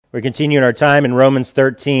We're continuing our time in Romans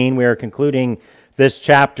 13. We are concluding this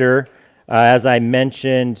chapter. As I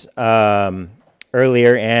mentioned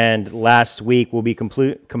earlier and last week, we'll be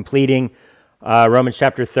completing Romans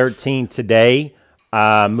chapter 13 today.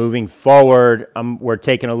 Moving forward, we're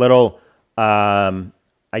taking a little, hiatus,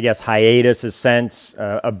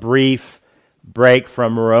 a brief break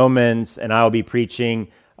from Romans, and I'll be preaching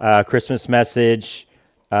a Christmas message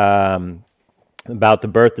about the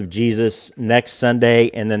birth of Jesus next Sunday,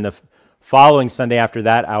 and then the following Sunday after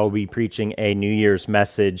that, I will be preaching a New Year's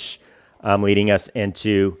message leading us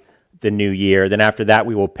into the new year. Then after that,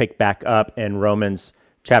 we will pick back up in Romans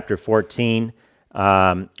chapter 14.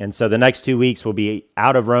 And so the next 2 weeks will be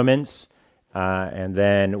out of Romans, and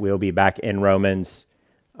then we'll be back in Romans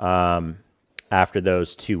after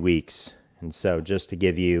those 2 weeks. And so just to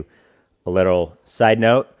give you a little side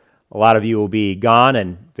note, a lot of you will be gone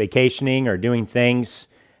and vacationing or doing things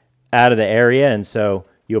out of the area, and so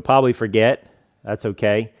you'll probably forget. That's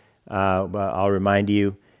okay. But I'll remind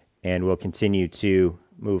you, and we'll continue to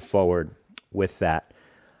move forward with that.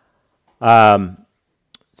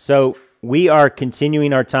 So we are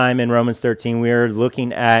continuing our time in Romans 13. We are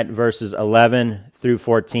looking at verses 11 through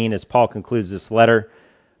 14 as Paul concludes this letter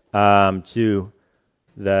to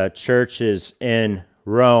the churches in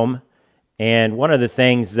Rome. And one of the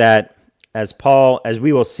things that, as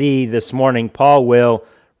we will see this morning, Paul will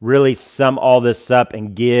really sum all this up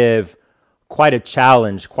and give quite a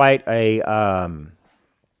challenge, quite a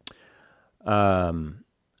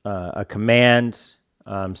command,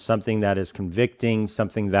 something that is convicting,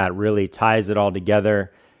 something that really ties it all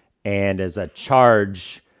together, and as a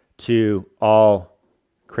charge to all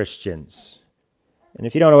Christians. And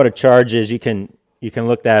if you don't know what a charge is, you can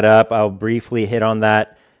look that up. I'll briefly hit on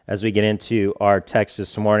that as we get into our text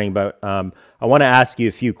this morning, but I want to ask you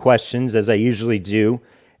a few questions, as I usually do.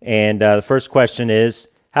 And the first question is,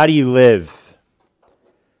 how do you live?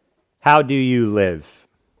 How do you live?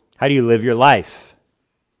 How do you live your life?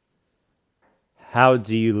 How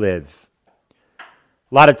do you live? A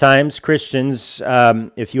lot of times, Christians,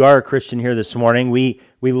 if you are a Christian here this morning, we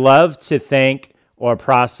love to think or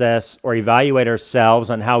process or evaluate ourselves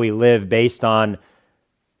on how we live based on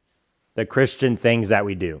the Christian things that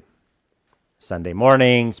we do. Sunday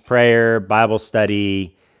mornings, prayer, Bible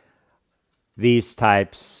study, these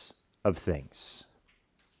types of things.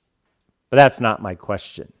 But that's not my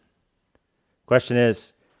question. The question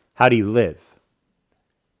is, how do you live?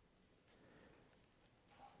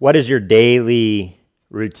 What does your daily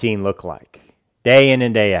routine look like? Day in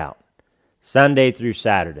and day out. Sunday through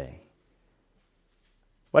Saturday.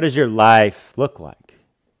 What does your life look like?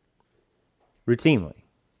 Routinely.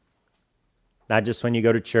 Not just when you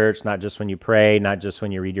go to church, not just when you pray, not just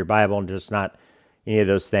when you read your Bible, and just not any of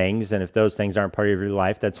those things. And if those things aren't part of your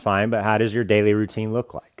life, that's fine. But how does your daily routine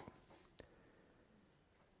look like?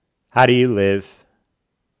 How do you live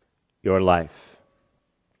your life?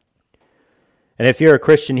 And if you're a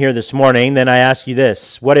Christian here this morning, then I ask you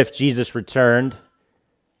this. What if Jesus returned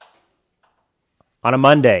on a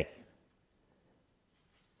Monday?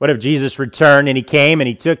 What if Jesus returned and he came and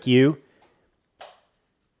he took you?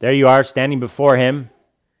 There you are standing before him.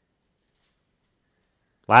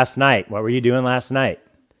 Last night, what were you doing last night?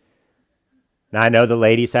 Now, I know the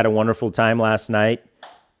ladies had a wonderful time last night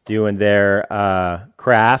doing their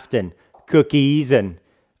craft and cookies and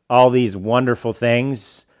all these wonderful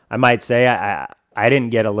things. I might say I didn't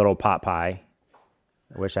get a little pot pie.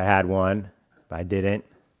 I wish I had one, but I didn't.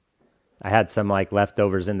 I had some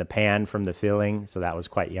leftovers in the pan from the filling, so that was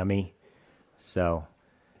quite yummy.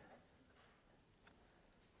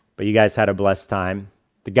 But you guys had a blessed time.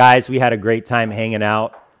 The guys, we had a great time hanging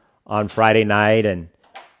out on Friday night and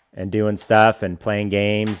doing stuff and playing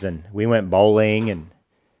games, and we went bowling and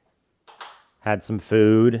had some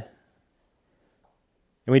food.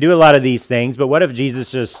 And we do a lot of these things, but what if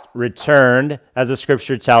Jesus just returned, as the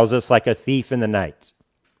scripture tells us, like a thief in the night?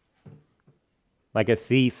 Like a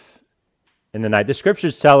thief in the night. The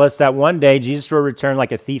scriptures tell us that one day Jesus will return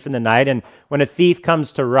like a thief in the night, and when a thief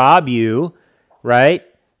comes to rob you, right,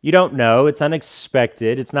 you don't know. It's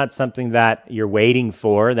unexpected. It's not something that you're waiting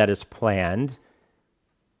for, that is planned.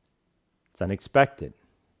 It's unexpected.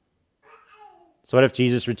 So what if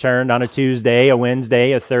Jesus returned on a Tuesday, a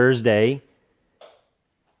Wednesday, a Thursday?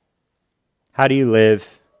 How do you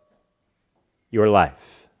live your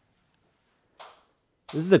life?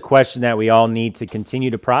 This is a question that we all need to continue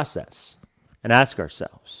to process and ask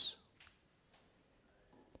ourselves.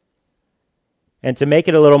 And to make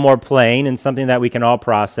it a little more plain and something that we can all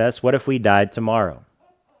process, what if we died tomorrow?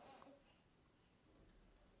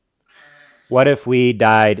 What if we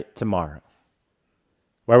died tomorrow?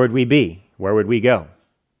 Where would we be? Where would we go?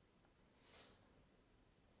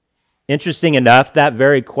 Interesting enough, that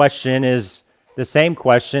very question is the same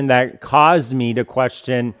question that caused me to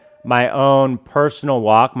question my own personal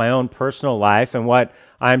walk, my own personal life, and what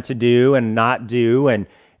I'm to do and not do,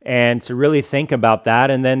 and to really think about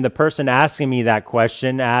that. And then the person asking me that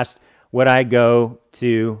question asked, would I go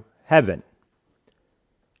to heaven?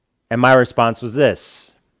 And my response was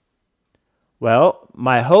this: well,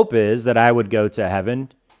 my hope is that I would go to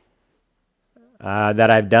heaven,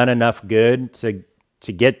 that I've done enough good to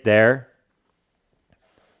get there.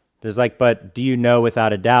 There's like, but do you know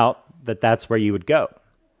without a doubt that that's where you would go?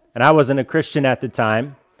 And I wasn't a Christian at the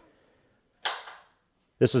time.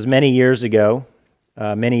 This was many years ago,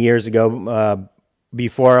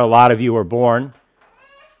 before a lot of you were born.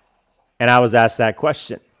 And I was asked that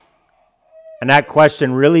question. And that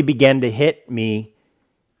question really began to hit me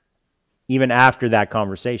even after that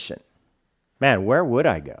conversation. Man, where would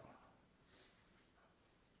I go?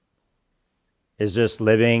 Is just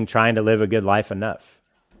trying to live a good life enough?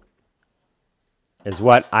 Is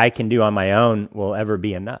what I can do on my own will ever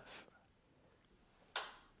be enough?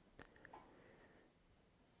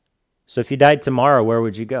 So if you died tomorrow, where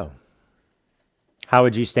would you go? How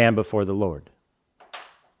would you stand before the Lord?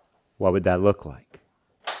 What would that look like?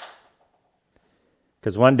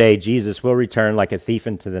 Because one day Jesus will return like a thief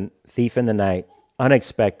in the night,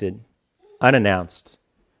 unexpected, unannounced.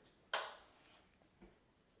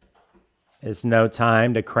 It's no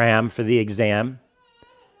time to cram for the exam.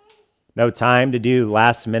 No time to do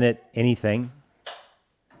last minute anything.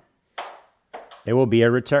 It will be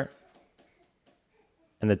a return.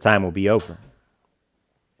 And the time will be over.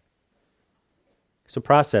 So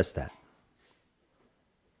process that.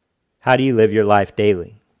 How do you live your life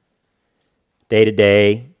daily? Day to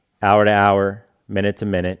day, hour to hour, minute to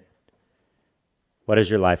minute. What does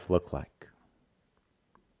your life look like?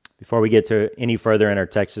 Before we get to any further in our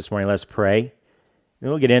text this morning, let's pray. And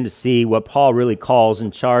we'll get in to see what Paul really calls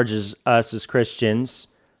and charges us as Christians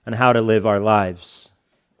on how to live our lives.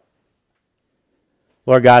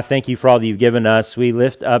 Lord God, thank you for all that you've given us. We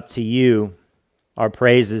lift up to you our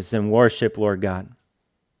praises and worship, Lord God.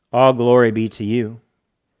 All glory be to you.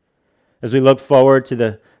 As we look forward to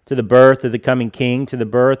the birth of the coming King, to the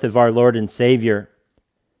birth of our Lord and Savior,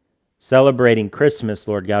 celebrating Christmas,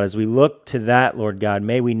 Lord God, as we look to that, Lord God,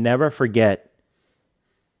 may we never forget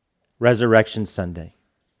Resurrection Sunday.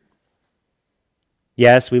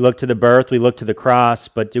 Yes, we look to the birth, we look to the cross,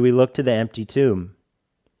 but do we look to the empty tomb?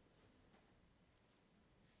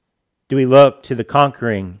 Do we look to the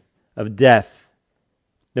conquering of death,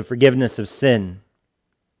 the forgiveness of sin,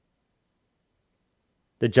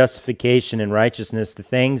 the justification and righteousness, the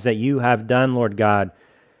things that you have done, Lord God,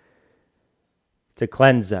 to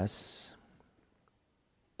cleanse us,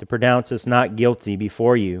 to pronounce us not guilty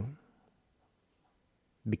before you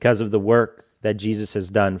because of the work that Jesus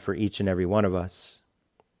has done for each and every one of us.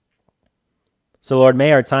 So, Lord,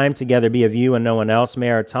 may our time together be of you and no one else.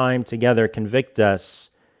 May our time together convict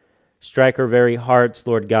us, strike our very hearts,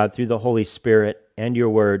 Lord God, through the Holy Spirit and your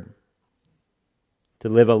word, to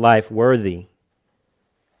live a life worthy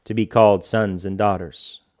to be called sons and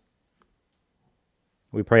daughters.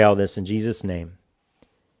 We pray all this in Jesus' name.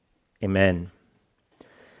 Amen.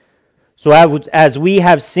 So as we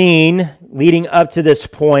have seen leading up to this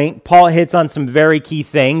point, Paul hits on some very key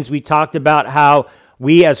things. We talked about how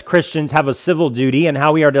we as Christians have a civil duty and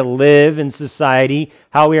how we are to live in society,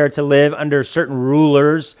 how we are to live under certain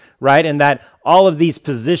rulers, right? And that all of these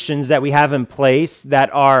positions that we have in place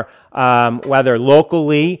that are, whether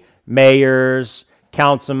locally, mayors,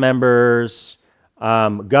 council members,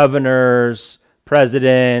 governors,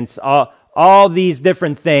 presidents, all these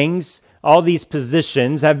different things, all these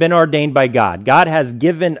positions have been ordained by God. God has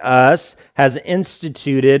given us, has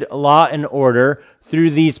instituted law and order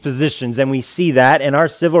through these positions, and we see that, and our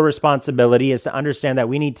civil responsibility is to understand that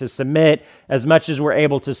we need to submit as much as we're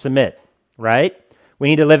able to submit, right? We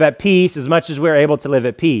need to live at peace as much as we're able to live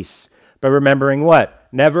at peace, but remembering what?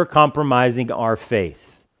 Never compromising our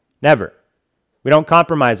faith. Never. We don't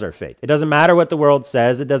compromise our faith. It doesn't matter what the world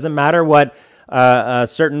says. It doesn't matter what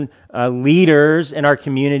certain leaders in our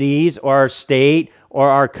communities or our state or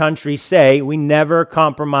our country say. We never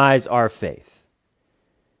compromise our faith.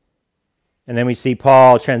 And then we see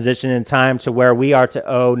Paul transition in time to where we are to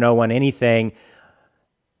owe no one anything.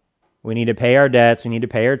 We need to pay our debts. We need to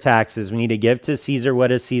pay our taxes. We need to give to Caesar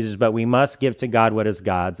what is Caesar's, but we must give to God what is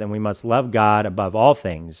God's, and we must love God above all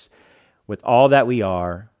things with all that we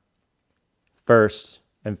are, first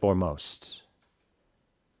and foremost.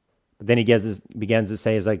 But then he begins to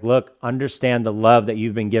say, is like, look, understand the love that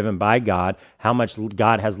you've been given by God, how much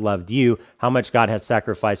God has loved you, how much God has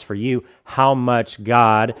sacrificed for you, how much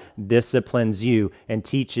God disciplines you and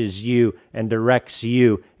teaches you and directs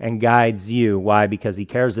you and guides you. Why? Because he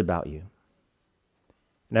cares about you.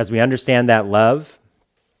 And as we understand that love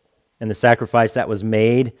and the sacrifice that was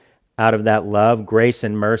made out of that love, grace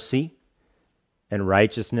and mercy and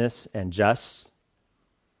righteousness and justice,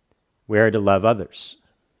 we are to love others.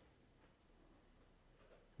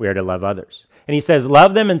 We are to love others. And he says,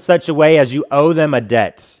 love them in such a way as you owe them a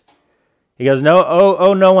debt. He goes, no,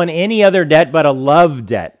 owe no one any other debt but a love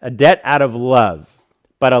debt, a debt out of love,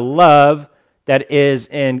 but a love that is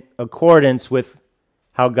in accordance with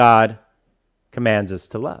how God commands us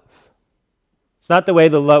to love. It's not the way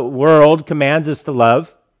the world commands us to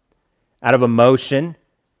love, out of emotion.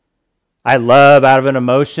 I love out of an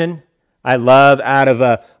emotion. I love out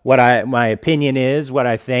of my opinion is, what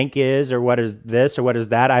I think is, or what is this, or what is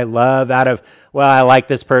that. I love out of, well, I like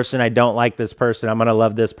this person, I don't like this person. I'm going to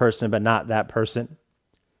love this person, but not that person.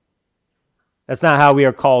 That's not how we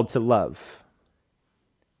are called to love.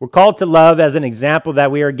 We're called to love as an example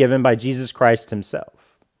that we are given by Jesus Christ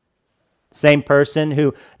himself. Same person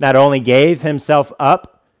who not only gave himself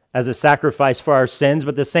up as a sacrifice for our sins,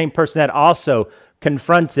 but the same person that also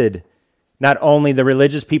confronted not only the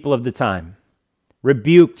religious people of the time,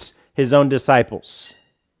 rebuked his own disciples,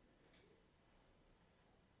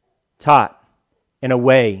 taught in a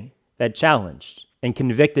way that challenged and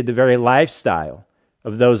convicted the very lifestyle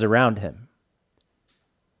of those around him.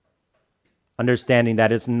 Understanding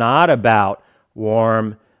that it's not about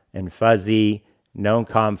warm and fuzzy, no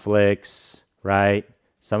conflicts, right?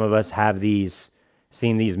 Some of us have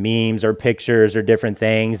seen these memes or pictures or different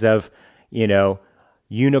things of,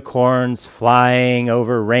 unicorns flying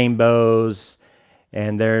over rainbows,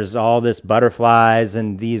 and there's all this butterflies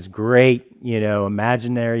and these great,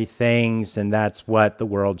 imaginary things, and that's what the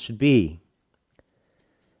world should be.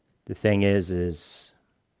 The thing is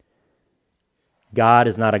God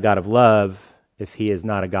is not a God of love if he is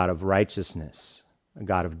not a God of righteousness, a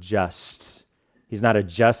God of just. He's not a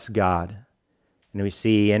just God. And we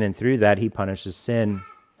see in and through that he punishes sin.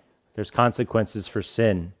 There's consequences for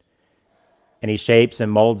sin. And he shapes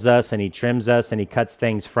and molds us, and he trims us, and he cuts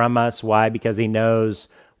things from us. Why? Because he knows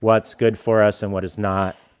what's good for us and what is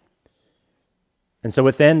not. And so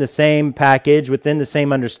within the same package, within the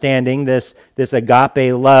same understanding, this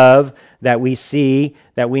agape love that we see,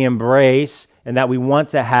 that we embrace, and that we want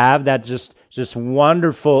to have, that just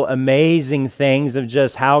wonderful, amazing things of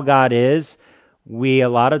just how God is, we a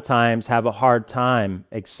lot of times have a hard time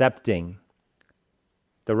accepting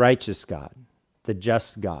the righteous God, the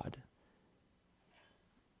just God.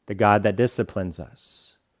 The God that disciplines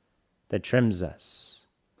us, that trims us,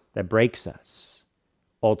 that breaks us,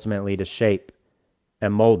 ultimately to shape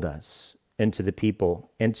and mold us into the people,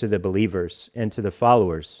 into the believers, into the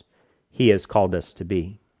followers he has called us to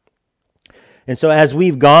be. And so as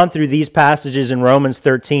we've gone through these passages in Romans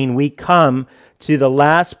 13, we come to the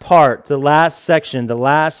last part, the last section, the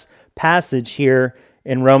last passage here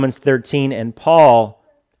in Romans 13, and Paul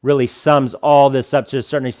really sums all this up to a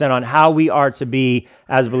certain extent on how we are to be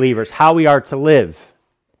as believers, how we are to live.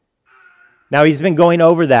 Now, he's been going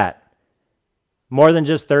over that more than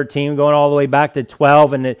just 13, going all the way back to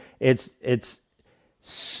 12, and it's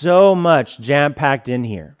so much jam-packed in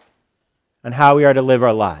here on how we are to live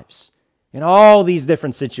our lives in all these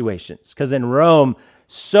different situations. Because in Rome,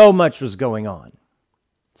 so much was going on.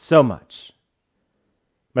 So much.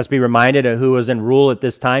 Must be reminded of who was in rule at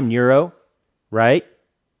this time, Nero, right?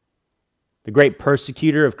 The great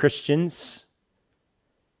persecutor of Christians,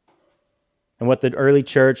 and what the early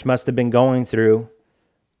church must have been going through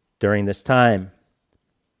during this time.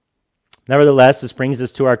 Nevertheless, this brings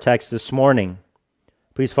us to our text this morning.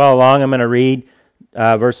 Please follow along. I'm going to read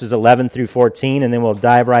verses 11 through 14, and then we'll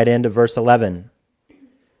dive right into verse 11.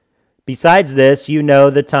 Besides this, you know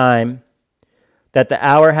the time, that the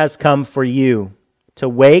hour has come for you to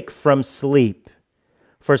wake from sleep.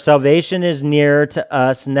 For salvation is nearer to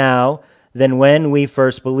us now than when we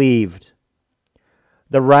first believed.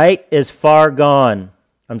 The night is far gone.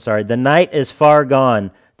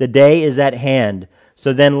 The day is at hand.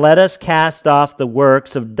 So then let us cast off the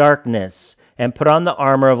works of darkness and put on the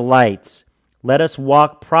armor of light. Let us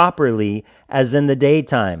walk properly as in the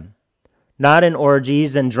daytime, not in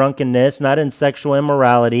orgies and drunkenness, not in sexual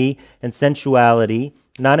immorality and sensuality,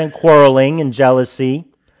 not in quarreling and jealousy,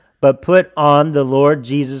 but put on the Lord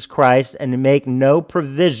Jesus Christ and make no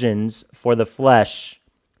provisions for the flesh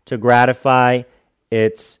to gratify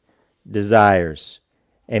its desires.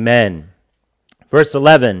 Amen. Verse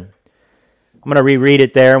 11. I'm going to reread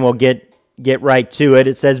it there and we'll get right to it.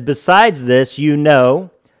 It says, "Besides this, you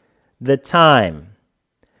know the time,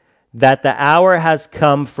 that the hour has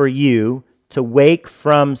come for you to wake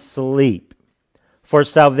from sleep. For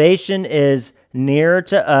salvation is nearer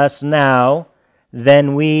to us now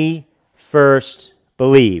than we first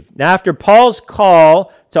believed." Now, after Paul's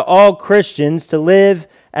call to all Christians to live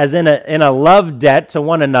as in a love debt to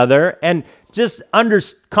one another, and just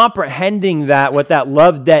comprehending that, what that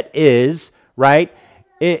love debt is, right?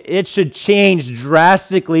 It should change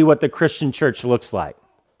drastically what the Christian church looks like.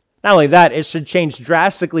 Not only that, it should change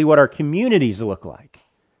drastically what our communities look like,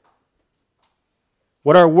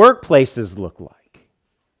 what our workplaces look like,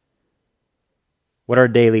 what our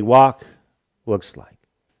daily walk looks like.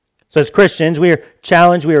 So as Christians, we are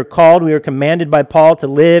challenged, we are called, we are commanded by Paul to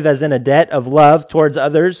live as in a debt of love towards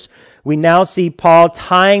others. We now see Paul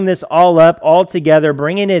tying this all up, all together,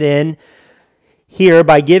 bringing it in here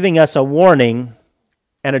by giving us a warning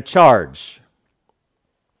and a charge.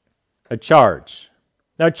 A charge.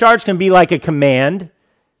 Now, a charge can be like a command,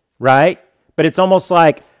 right? But it's almost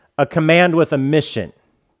like a command with a mission,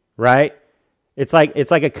 right? It's like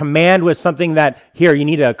a command with something that, here, you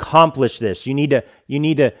need to accomplish this. You need to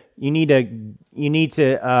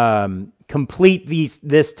complete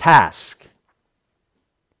this task.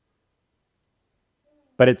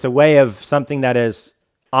 But it's a way of something that is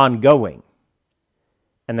ongoing.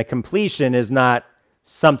 And the completion is not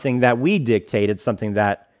something that we dictate, it's something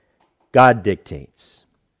that God dictates.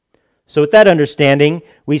 So with that understanding,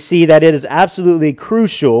 we see that it is absolutely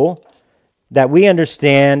crucial that we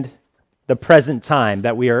understand the present time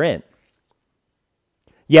that we are in.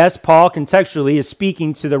 Yes, Paul contextually is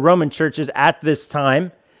speaking to the Roman churches at this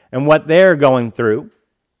time and what they're going through.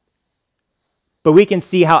 But we can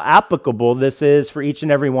see how applicable this is for each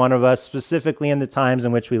and every one of us, specifically in the times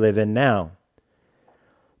in which we live in now.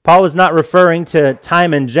 Paul is not referring to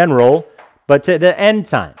time in general, but to the end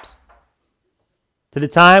times, to the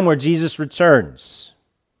time where Jesus returns.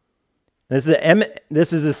 This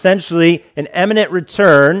is essentially an imminent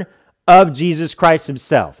return of Jesus Christ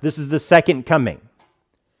himself. This is the second coming.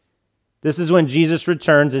 This is when Jesus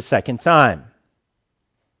returns a second time.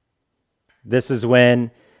 This is when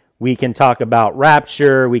we can talk about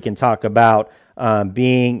rapture, we can talk about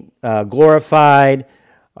being glorified,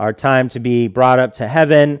 our time to be brought up to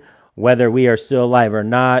heaven, whether we are still alive or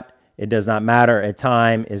not. It does not matter. A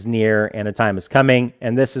time is near and a time is coming.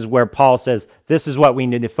 And this is where Paul says, this is what we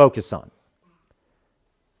need to focus on.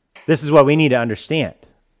 This is what we need to understand.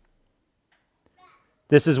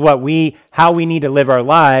 This is how we need to live our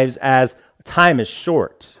lives, as time is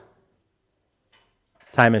short.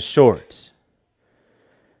 Time is short.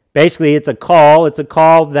 Basically, it's a call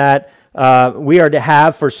that we are to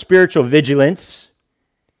have for spiritual vigilance.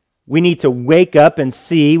 We need to wake up and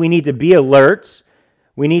see. We need to be alert.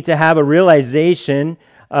 We need to have a realization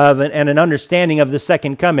of and an understanding of the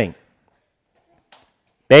second coming.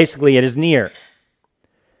 Basically, it is near.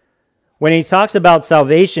 When he talks about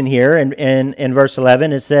salvation here in verse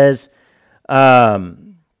 11, it says,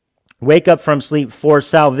 wake up from sleep, for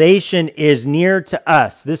salvation is near to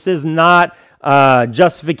us. This is not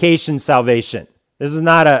justification salvation. This is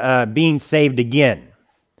not a being saved again.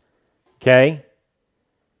 Okay?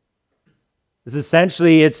 This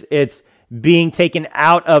essentially, it's being taken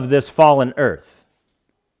out of this fallen earth.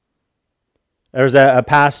 There was a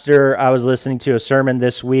pastor, I was listening to a sermon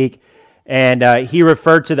this week, and he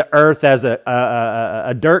referred to the earth as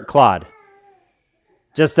a dirt clod.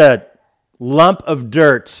 Just a lump of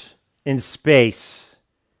dirt in space.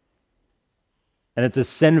 And it's a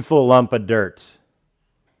sinful lump of dirt.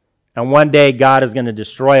 And one day God is going to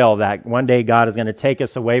destroy all that. One day God is going to take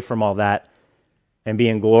us away from all that and be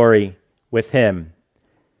in glory with him.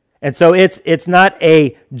 And so it's not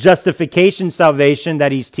a justification salvation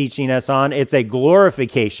that he's teaching us on. It's a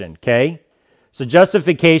glorification, okay? So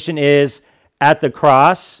justification is at the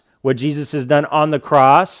cross, what Jesus has done on the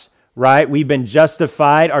cross, right? We've been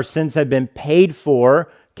justified. Our sins have been paid for.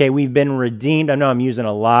 Okay, we've been redeemed. I know I'm using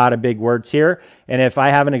a lot of big words here, and if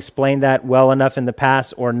I haven't explained that well enough in the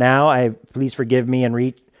past or now, please forgive me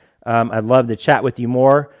and I'd love to chat with you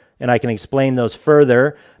more, and I can explain those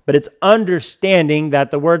further. But it's understanding that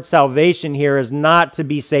the word salvation here is not to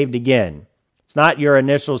be saved again. It's not your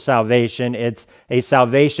initial salvation. It's a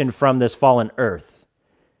salvation from this fallen earth,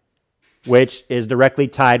 which is directly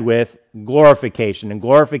tied with glorification. And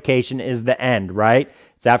glorification is the end, right?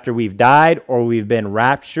 It's after we've died or we've been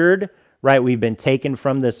raptured, right? We've been taken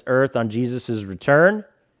from this earth on Jesus' return,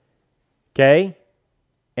 okay?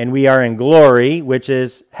 And we are in glory, which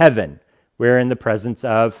is heaven. We're in the presence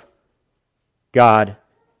of God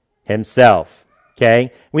himself.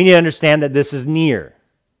 Okay? We need to understand that this is near.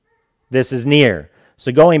 This is near.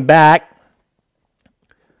 So going back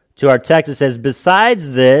to our text, it says,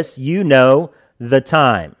 besides this, you know the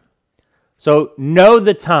time. So know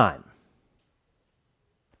the time.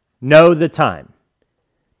 Know the time.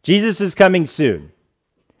 Jesus is coming soon.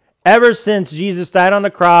 Ever since Jesus died on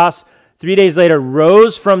the cross, 3 days later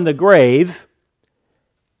rose from the grave,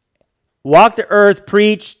 walked the earth,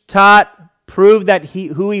 preached, taught, proved that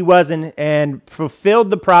who he was and fulfilled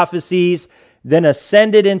the prophecies, then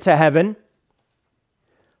ascended into heaven.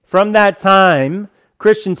 From that time,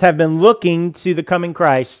 Christians have been looking to the coming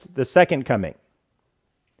Christ, the second coming,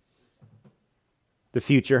 the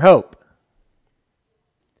future hope.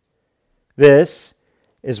 This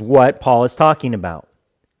is what Paul is talking about.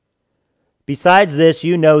 Besides this,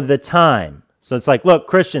 you know the time. So it's like, look,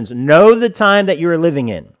 Christians, know the time that you're living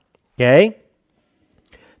in, okay?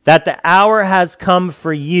 That the hour has come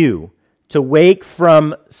for you to wake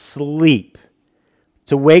from sleep.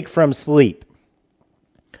 To wake from sleep.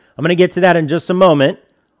 I'm going to get to that in just a moment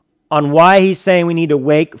on why he's saying we need to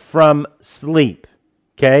wake from sleep,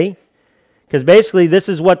 okay? Because basically this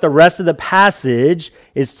is what the rest of the passage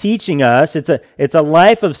is teaching us. It's a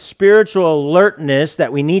life of spiritual alertness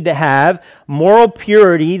that we need to have, moral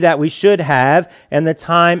purity that we should have, and the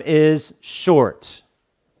time is short.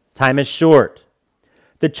 Time is short.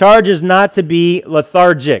 The charge is not to be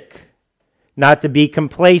lethargic, not to be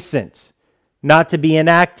complacent, not to be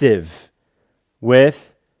inactive with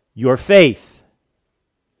your faith.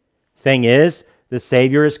 Thing is, the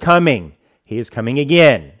Savior is coming. He is coming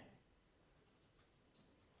again.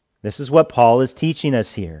 This is what Paul is teaching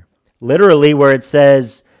us here. Literally, where it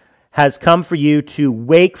says, has come for you to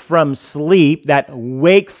wake from sleep, that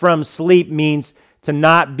wake from sleep means to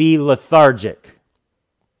not be lethargic,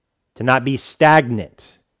 to not be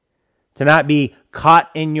stagnant, to not be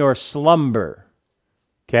caught in your slumber.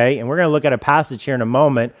 Okay? And we're going to look at a passage here in a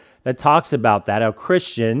moment that talks about that. How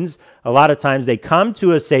Christians, a lot of times they come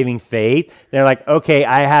to a saving faith. They're like, okay,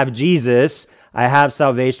 I have Jesus. I have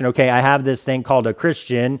salvation. Okay, I have this thing called a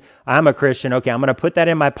Christian. I'm a Christian. Okay, I'm going to put that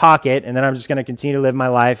in my pocket, and then I'm just going to continue to live my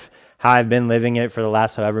life how I've been living it for the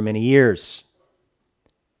last however many years.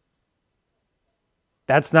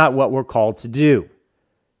 That's not what we're called to do.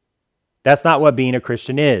 That's not what being a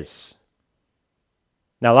Christian is.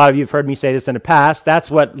 Now, a lot of you have heard me say this in the past.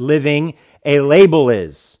 That's what living a label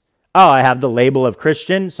is. Oh, I have the label of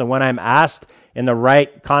Christian, so when I'm asked in the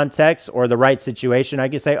right context or the right situation, I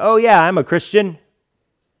can say, oh yeah, I'm a Christian.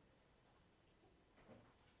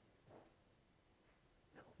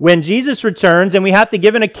 When Jesus returns and we have to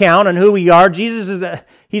give an account on who we are,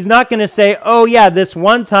 he's not going to say, oh yeah, this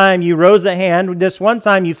one time you rose a hand, this one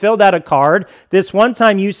time you filled out a card, this one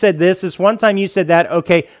time you said this one time you said that,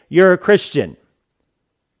 okay, you're a Christian.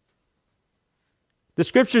 The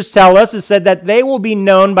scriptures tell us, it said that they will be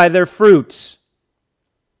known by their fruits.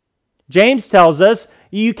 James tells us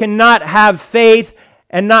you cannot have faith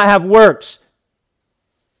and not have works.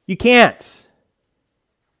 You can't.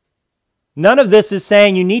 None of this is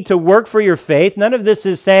saying you need to work for your faith. None of this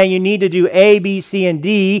is saying you need to do A, B, C, and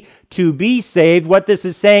D to be saved. What this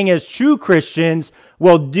is saying is true Christians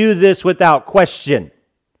will do this without question.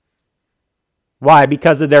 Why?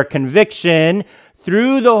 Because of their conviction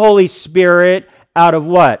through the Holy Spirit out of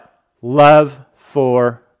what? Love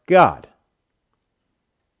for God.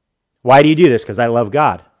 Why do you do this? Because I love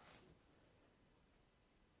God.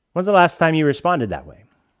 When's the last time you responded that way?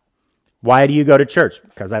 Why do you go to church?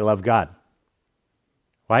 Because I love God.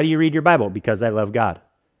 Why do you read your Bible? Because I love God.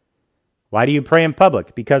 Why do you pray in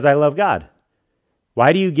public? Because I love God.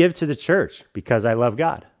 Why do you give to the church? Because I love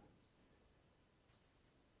God.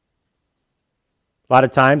 A lot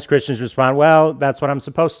of times Christians respond, well, that's what I'm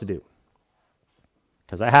supposed to do.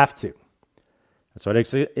 Because I have to. That's what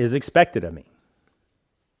is expected of me.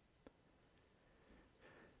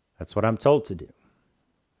 That's what I'm told to do.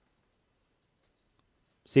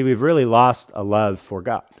 See, we've really lost a love for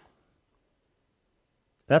God.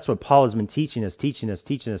 That's what Paul has been teaching us.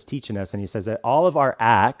 And he says that all of our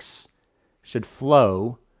acts should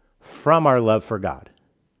flow from our love for God.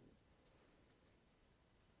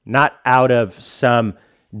 Not out of some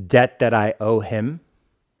debt that I owe him.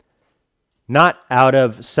 Not out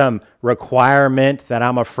of some requirement that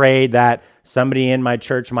I'm afraid that somebody in my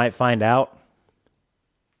church might find out.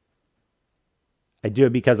 I do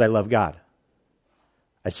it because I love God.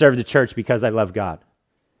 I serve the church because I love God.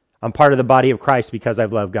 I'm part of the body of Christ because I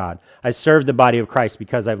love God. I serve the body of Christ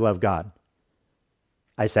because I love God.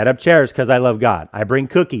 I set up chairs because I love God. I bring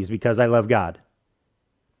cookies because I love God.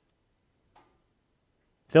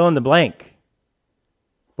 Fill in the blank.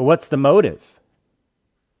 But what's the motive?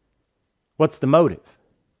 What's the motive?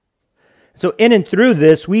 So in and through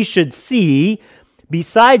this, we should see,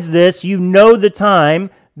 besides this, you know the time,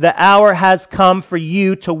 the hour has come for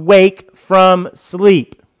you to wake from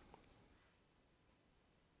sleep.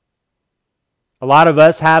 A lot of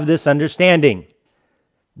us have this understanding.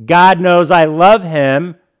 God knows I love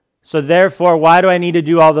him, so therefore, why do I need to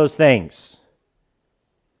do all those things?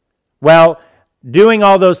 Well, doing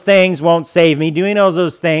all those things won't save me. Doing all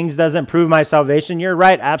those things doesn't prove my salvation. You're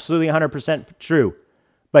right, absolutely 100% true.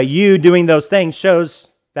 But you doing those things shows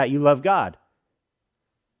that you love God,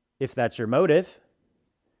 if that's your motive.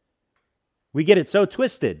 We get it so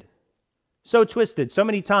twisted so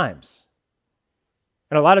many times.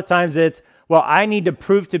 And a lot of times it's, well, I need to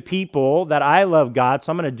prove to people that I love God,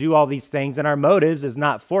 so I'm going to do all these things, and our motives is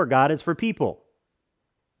not for God, it's for people.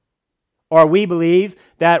 Or we believe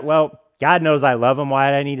that, well, God knows I love him,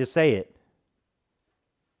 why do I need to say it?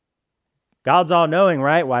 God's all-knowing,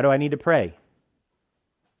 right? Why do I need to pray?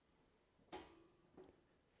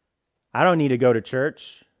 I don't need to go to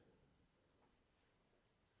church.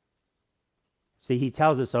 See, he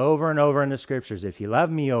tells us over and over in the scriptures, if you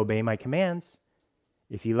love me, obey my commands.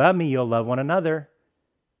 If you love me, you'll love one another.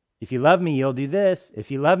 If you love me, you'll do this.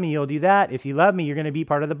 If you love me, you'll do that. If you love me, you're going to be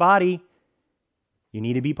part of the body. You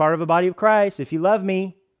need to be part of a body of Christ. If you love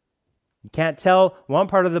me, you can't tell one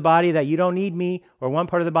part of the body that you don't need me, or one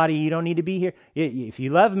part of the body you don't need to be here. If you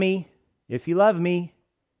love me.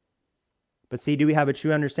 But see, do we have a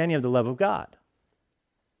true understanding of the love of God?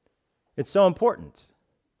 It's so important.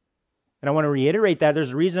 And I want to reiterate that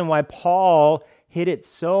there's a reason why Paul hit it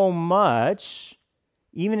so much,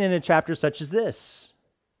 even in a chapter such as this.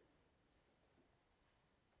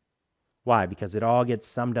 Why? Because it all gets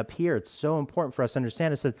summed up here. It's so important for us to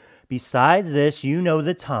understand. It says, besides this, you know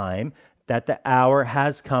the time that the hour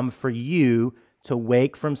has come for you to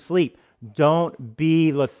wake from sleep. Don't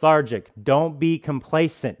be lethargic. Don't be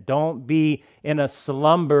complacent. Don't be in a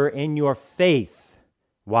slumber in your faith.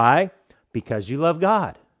 Why? Because you love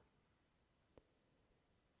God.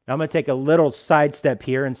 Now I'm going to take a little sidestep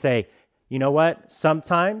here and say, you know what?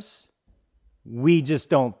 Sometimes we just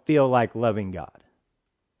don't feel like loving God.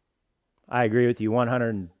 I agree with you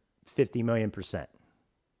 150 million%.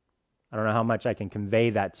 I don't know how much I can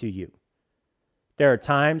convey that to you. There are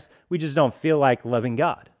times we just don't feel like loving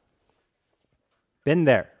God. Been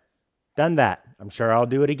there, done that. I'm sure I'll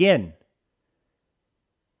do it again.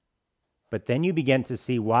 But then you begin to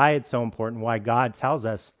see why it's so important, why God tells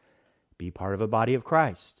us, be part of a body of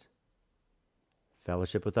Christ.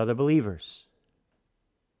 Fellowship with other believers.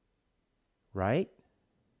 Right?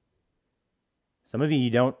 Some of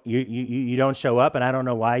you don't show up, and I don't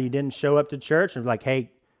know why you didn't show up to church. And like,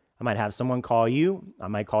 hey, I might have someone call you. I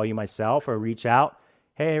might call you myself or reach out.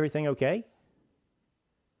 Hey, everything okay?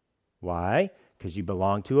 Why? Because you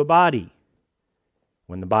belong to a body.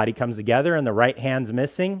 When the body comes together and the right hand's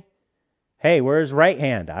missing, hey, where's right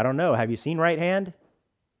hand? I don't know. Have you seen right hand?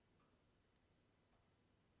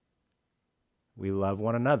 We love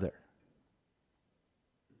one another.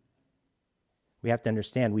 We have to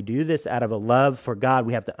understand we do this out of a love for God.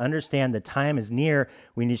 We have to understand the time is near.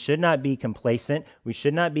 We should not be complacent. We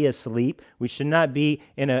should not be asleep. We should not be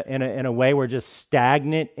in a way we're just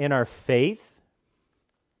stagnant in our faith.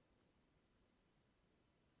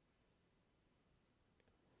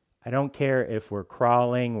 I don't care if we're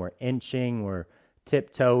crawling, we're inching, we're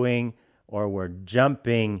tiptoeing, or we're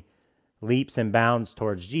jumping leaps and bounds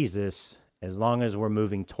towards Jesus, as long as we're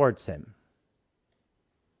moving towards him.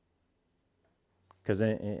 Because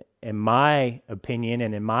in my opinion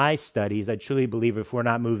and in my studies, I truly believe if we're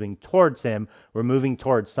not moving towards him, we're moving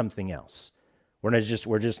towards something else. We're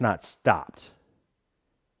just not stopped.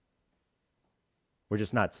 We're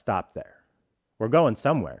just not stopped there. We're going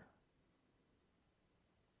somewhere.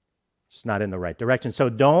 It's not in the right direction. So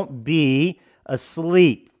don't be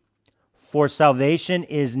asleep, for salvation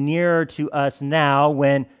is nearer to us now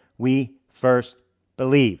when we first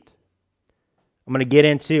believed. I'm going to get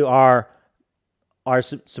into our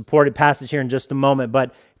supported passage here in just a moment,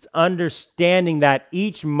 but it's understanding that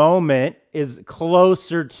each moment is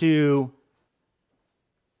closer to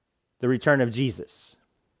the return of Jesus.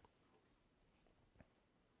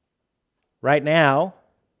 Right now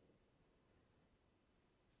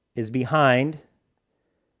is behind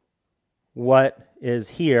what is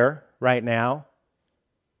here right now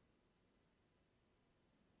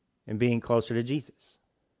and being closer to Jesus.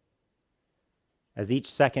 As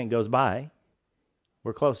each second goes by,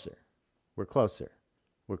 we're closer. We're closer.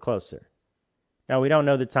 We're closer. Now, we don't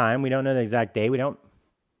know the time. We don't know the exact day.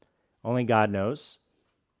 Only God knows.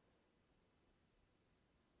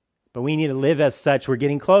 But we need to live as such. We're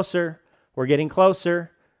getting closer. We're getting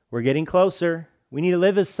closer. We're getting closer. We need to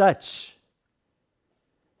live as such.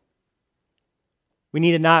 We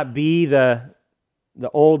need to not be the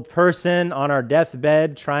old person on our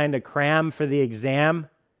deathbed trying to cram for the exam.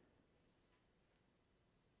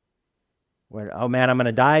 Where, oh man, I'm going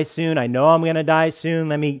to die soon. I know I'm going to die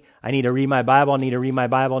soon. I need to read my Bible. I need to read my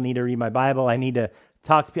Bible. I need to read my Bible. I need to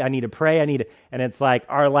talk to people. I need to pray. And it's like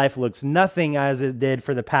our life looks nothing as it did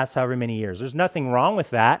for the past however many years. There's nothing wrong with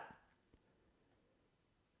that.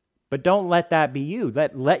 But don't let that be you.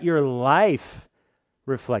 Let your life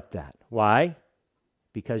reflect that. Why?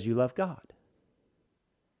 Because you love God.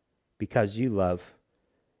 Because you love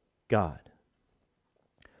God.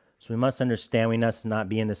 So we must understand we must not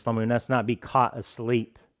be in the slumber. We must not be caught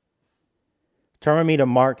asleep. Turn with me to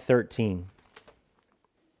Mark 13.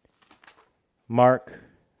 Mark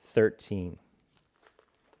 13.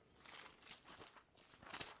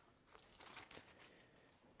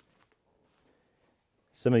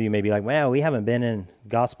 Some of you may be like, wow, we haven't been in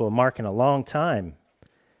Gospel of Mark in a long time.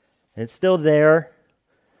 It's still there.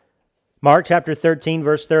 Mark chapter 13,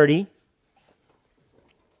 verse 30.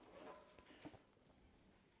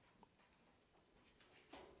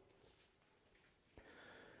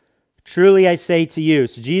 Truly I say to you.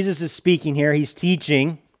 So Jesus is speaking here. He's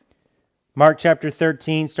teaching. Mark chapter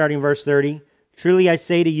 13, starting verse 30. Truly I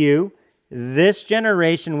say to you, this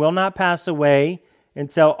generation will not pass away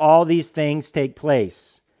until all these things take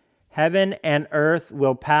place. Heaven and earth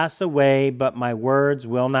will pass away, but my words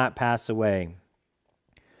will not pass away.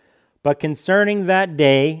 But concerning that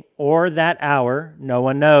day or that hour, no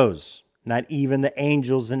one knows, not even the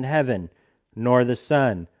angels in heaven, nor the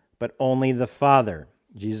Son, but only the Father.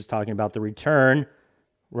 Jesus talking about the return,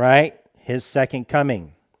 right? His second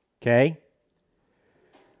coming, okay?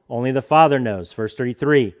 Only the Father knows. Verse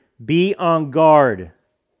 33, be on guard,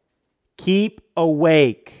 keep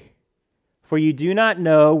awake, for you do not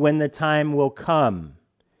know when the time will come.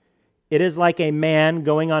 It is like a man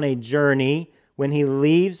going on a journey when he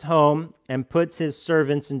leaves home and puts his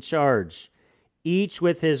servants in charge, each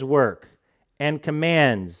with his work, and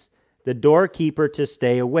commands the doorkeeper to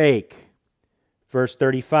stay awake. Verse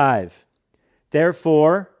 35,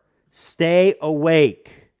 therefore, stay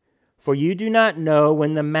awake, for you do not know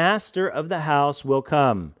when the master of the house will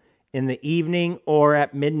come, in the evening or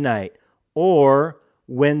at midnight, or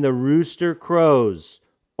when the rooster crows,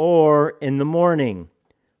 or in the morning,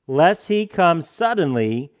 lest he come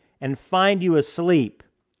suddenly and find you asleep.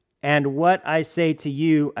 And what I say to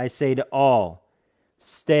you, I say to all,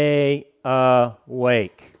 stay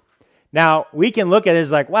awake. Now, we can look at it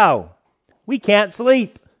as like, wow, we can't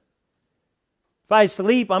sleep. If I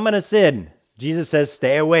sleep, I'm going to sin. Jesus says,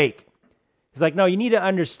 stay awake. He's like, no, you need to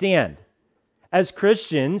understand. As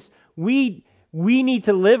Christians, we need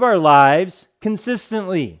to live our lives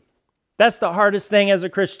consistently. That's the hardest thing as a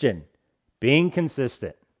Christian, being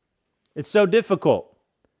consistent. It's so difficult.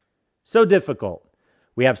 So difficult.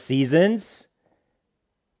 We have seasons,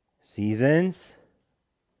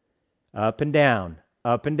 up and down,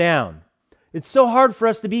 up and down. It's so hard for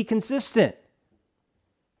us to be consistent.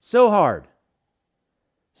 So hard.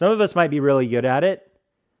 Some of us might be really good at it.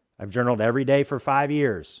 I've journaled every day for 5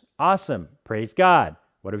 years. Awesome. Praise God.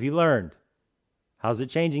 What have you learned? How's it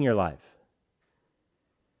changing your life?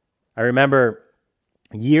 I remember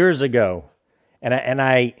years ago, and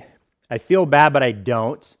I feel bad, but I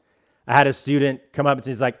don't. I had a student come up and say,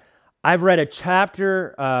 he's like, I've read a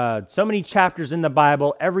chapter, so many chapters in the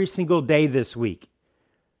Bible every single day this week.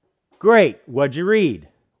 Great. What'd you read?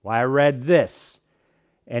 Well, I read this.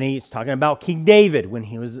 And he's talking about King David when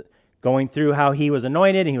he was going through how he was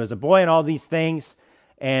anointed and he was a boy and all these things.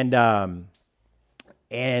 And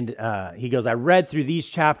he goes, I read through these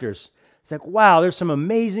chapters. It's like, wow, there's some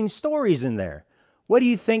amazing stories in there. What do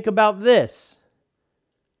you think about this?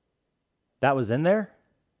 That was in there?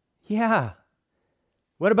 Yeah.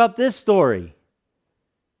 What about this story?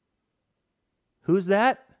 Who's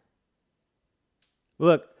that?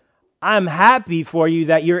 Look, I'm happy for you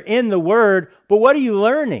that you're in the Word, but what are you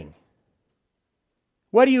learning?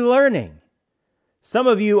 What are you learning? Some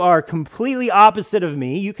of you are completely opposite of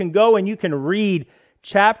me. You can go and you can read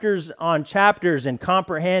chapters on chapters and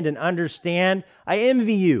comprehend and understand. I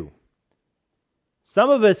envy you. Some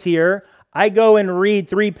of us here, I go and read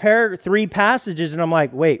three passages and I'm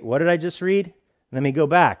like, wait, what did I just read? Let me go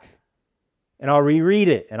back. And I'll reread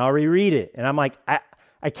it and I'll reread it. And I'm like,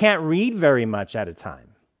 I can't read very much at a time.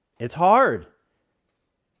 It's hard.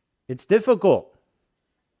 It's difficult.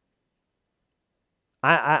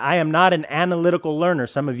 I am not an analytical learner.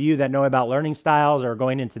 Some of you that know about learning styles are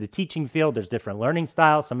going into the teaching field. There's different learning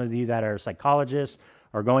styles. Some of you that are psychologists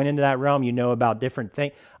are going into that realm. You know about different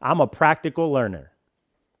things. I'm a practical learner.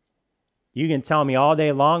 You can tell me all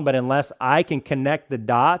day long, but unless I can connect the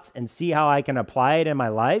dots and see how I can apply it in my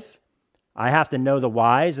life, I have to know the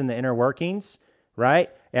whys and the inner workings, right?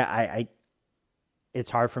 It's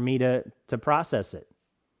hard for me to process it.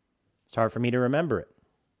 It's hard for me to remember it.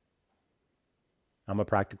 I'm a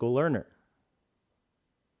practical learner.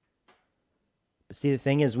 But see, the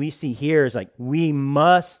thing is, we see here is like we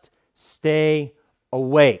must stay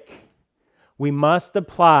awake. We must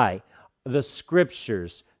apply the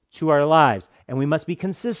scriptures to our lives, and we must be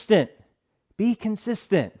consistent. Be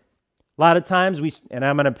consistent. A lot of times and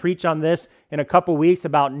I'm going to preach on this in a couple weeks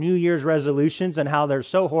about New Year's resolutions and how they're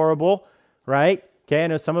so horrible, right? Okay, I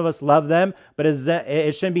know some of us love them, but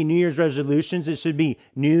it shouldn't be New Year's resolutions. It should be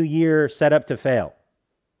New Year set up to fail,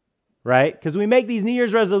 right? Because we make these New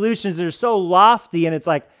Year's resolutions that are so lofty, and it's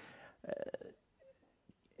like,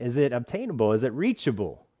 is it obtainable? Is it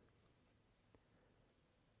reachable?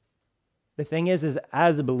 The thing is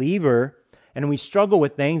as a believer, and we struggle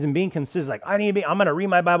with things and being consistent, like, I'm going to read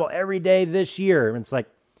my Bible every day this year. And it's like,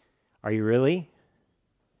 are you really?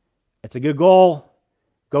 It's a good goal.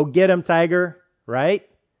 Go get them, Tiger, right?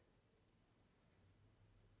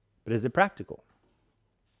 But is it practical?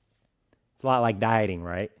 It's a lot like dieting,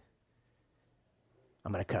 right?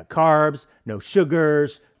 I'm going to cut carbs, no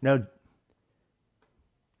sugars,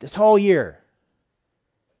 this whole year.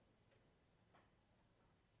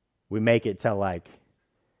 We make it till I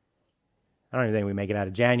don't even think we make it out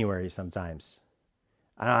of January sometimes.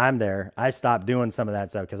 I'm there. I stopped doing some of that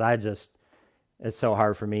stuff because it's so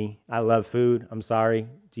hard for me. I love food. I'm sorry.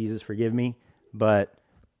 Jesus, forgive me. But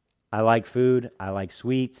I like food. I like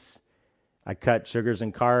sweets. I cut sugars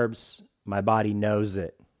and carbs. My body knows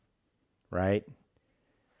it, right?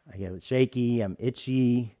 I get shaky. I'm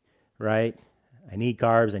itchy, right? I need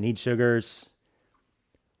carbs. I need sugars.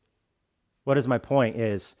 What is my point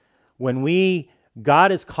is when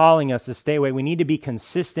God is calling us to stay away, we need to be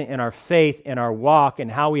consistent in our faith, in our walk,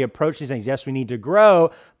 and how we approach these things. Yes, we need to grow,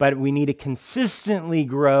 but we need to consistently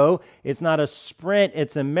grow. It's not a sprint,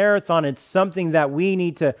 it's a marathon. It's something that we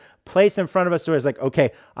need to place in front of us. So it's like,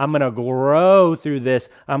 okay, I'm going to grow through this.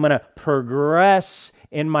 I'm going to progress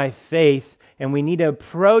in my faith. And we need to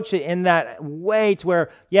approach it in that way to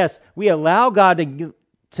where, yes, we allow God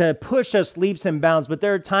to push us leaps and bounds, but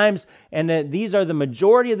there are times, and these are the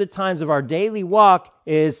majority of the times of our daily walk,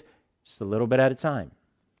 is just a little bit at a time.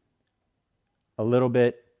 A little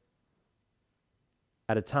bit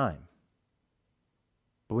at a time.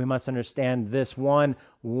 But we must understand this one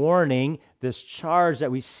warning, this charge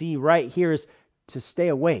that we see right here is to stay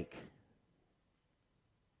awake.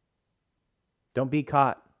 Don't be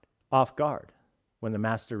caught off guard when the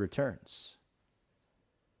master returns.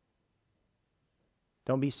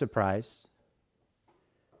 Don't be surprised.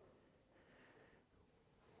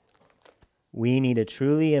 We need to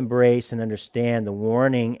truly embrace and understand the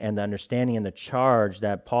warning and the understanding and the charge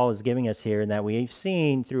that Paul is giving us here and that we've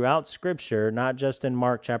seen throughout Scripture, not just in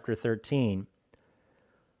Mark chapter 13,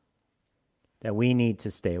 that we need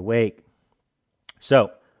to stay awake.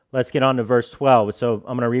 So, let's get on to verse 12. So,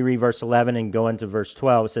 I'm going to reread verse 11 and go into verse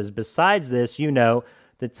 12. It says, "Besides this, you know,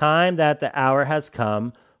 the time that the hour has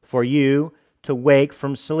come for you to wake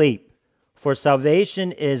from sleep. For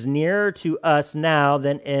salvation is nearer to us now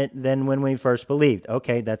than when we first believed."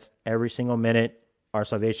 Okay, that's every single minute our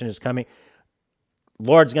salvation is coming.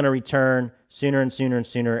 Lord's going to return sooner and sooner and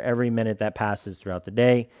sooner every minute that passes throughout the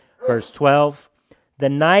day. Verse 12, "The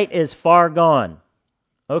night is far gone."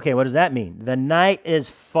 Okay, what does that mean? The night is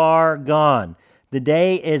far gone. The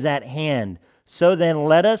day is at hand. "So then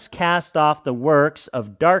let us cast off the works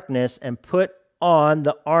of darkness and put on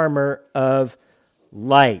the armor of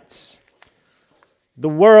light." The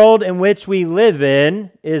world in which we live in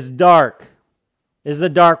is dark. It is a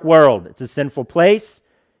dark world. It's a sinful place.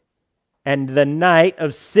 And the night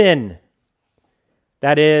of sin.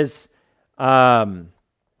 That is,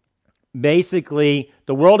 basically,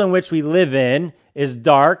 the world in which we live in is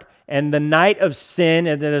dark. And the night of sin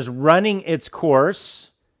that is running its course,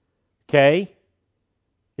 okay,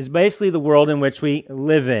 is basically the world in which we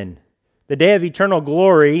live in. The day of eternal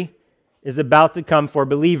glory is about to come for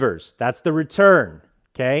believers. That's the return,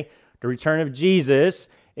 okay? The return of Jesus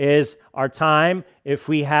is our time, if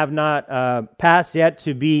we have not passed yet,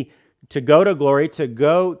 to go to glory, to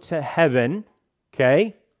go to heaven,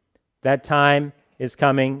 okay? That time is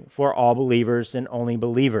coming for all believers and only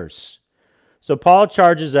believers. So Paul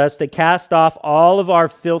charges us to cast off all of our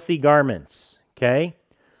filthy garments, okay?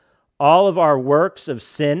 All of our works of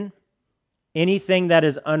sin, anything that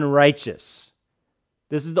is unrighteous.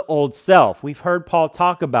 This is the old self. We've heard Paul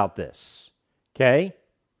talk about this, okay?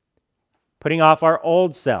 Putting off our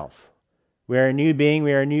old self, We are a new being.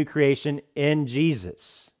 We are a new creation in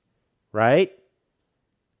Jesus, right?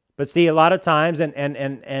 But see, a lot of times, and I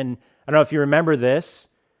don't know if you remember this,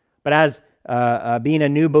 but as being a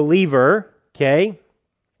new believer, okay,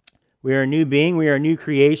 we are a new being. We are a new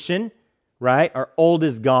creation, right? Our old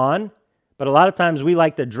is gone. But a lot of times we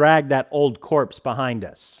like to drag that old corpse behind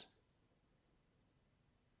us.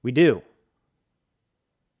 We do.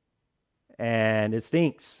 And it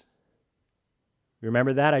stinks. You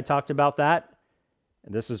remember that? I talked about that.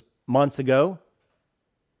 And this is months ago.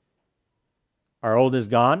 Our old is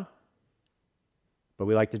gone, but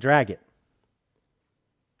we like to drag it.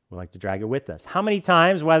 We like to drag it with us. How many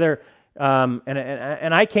times, whether,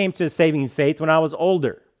 and I came to saving faith when I was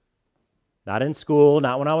older. Not in school,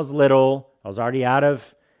 not when I was little. I was already out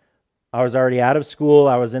of school.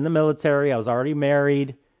 I was in the military. I was already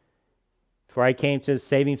married before I came to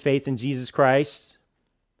saving faith in Jesus Christ.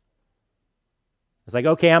 I was like,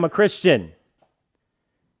 okay, I'm a Christian.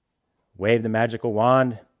 Wave the magical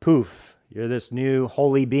wand, poof, you're this new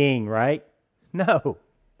holy being, right? No.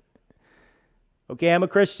 Okay, I'm a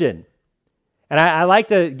Christian. And I like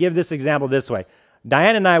to give this example this way.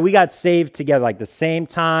 Diane and I, we got saved together, like the same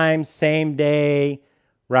time, same day,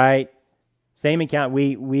 right? Same account.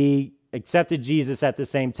 We accepted Jesus at the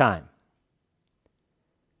same time.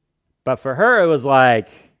 But for her, it was like,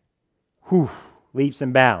 whew, leaps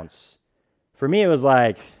and bounds. For me, it was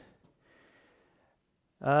like,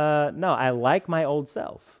 no, I like my old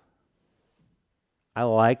self. I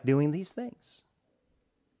like doing these things.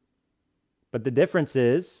 But the difference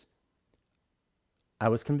is, I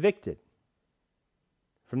was convicted.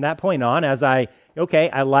 From that point on, I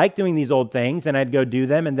like doing these old things, and I'd go do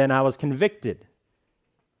them, and then I was convicted.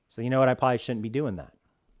 So you know what? I probably shouldn't be doing that.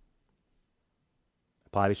 I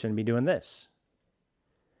probably shouldn't be doing this.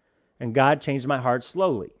 And God changed my heart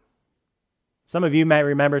slowly. Some of you might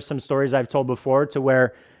remember some stories I've told before to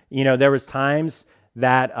where, there was times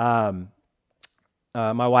that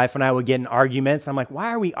my wife and I would get in arguments. I'm like,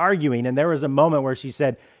 why are we arguing? And there was a moment where she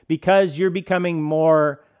said, because you're becoming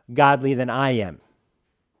more godly than I am.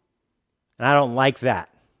 And I don't like that.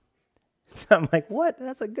 I'm like, what?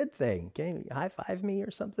 That's a good thing. Can you high five me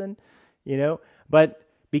or something? But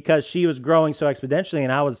because she was growing so exponentially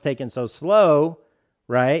and I was taking so slow,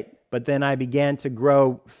 right? But then I began to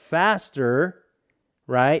grow faster,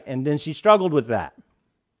 right? And then she struggled with that.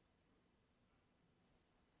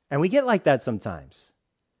 And we get like that sometimes.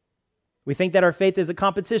 We think that our faith is a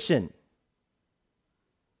competition.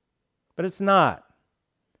 But it's not.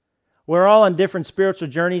 We're all on different spiritual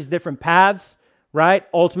journeys, different paths, right?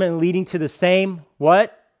 Ultimately leading to the same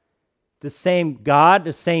what? The same God,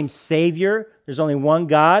 the same Savior. There's only one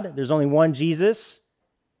God. There's only one Jesus.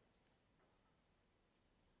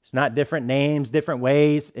 It's not different names, different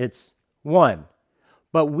ways. It's one.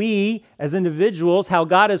 But we, as individuals, how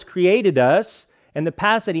God has created us and the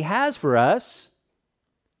paths that He has for us,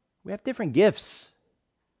 we have different gifts,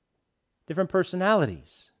 different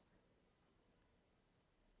personalities.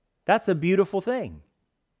 That's a beautiful thing.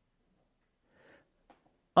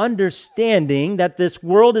 Understanding that this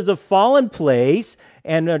world is a fallen place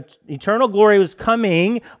and eternal glory was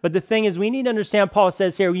coming, but the thing is, we need to understand, Paul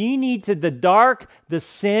says here, you need to, the dark, the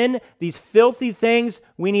sin, these filthy things,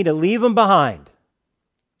 we need to leave them behind.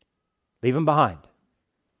 Leave them behind.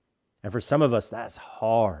 And for some of us, that's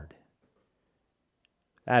hard.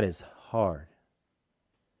 That is hard.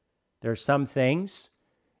 There are some things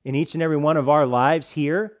in each and every one of our lives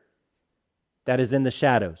here that is in the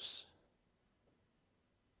shadows,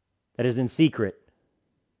 that is in secret.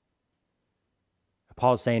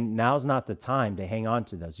 Paul's saying now's not the time to hang on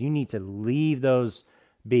to those. You need to leave those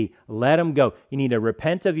be. Let them go. You need to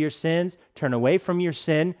repent of your sins, turn away from your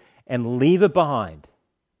sin, and leave it behind.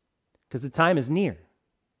 Because the time is near.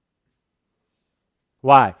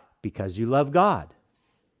 Why? Because you love God.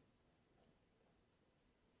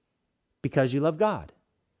 Because you love God.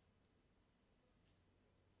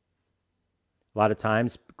 A lot of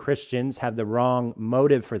times, Christians have the wrong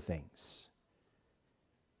motive for things.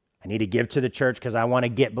 I need to give to the church because I want to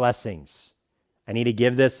get blessings. I need to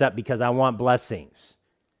give this up because I want blessings.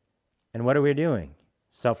 And what are we doing?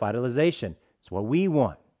 Self-idolization. It's what we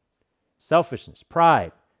want. Selfishness,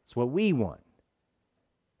 pride. It's what we want.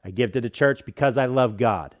 I give to the church because I love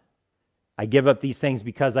God. I give up these things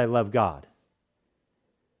because I love God.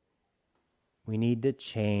 We need to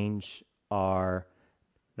change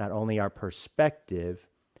not only our perspective,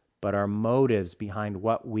 but our motives behind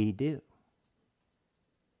what we do.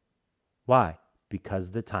 Why?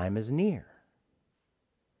 Because the time is near.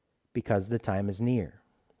 Because the time is near.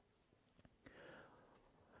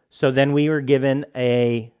 So then we were given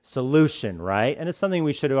a solution, right? And it's something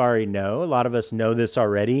we should already know. A lot of us know this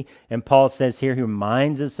already. And Paul says here, he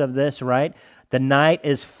reminds us of this, right? The night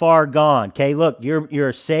is far gone. Okay, look,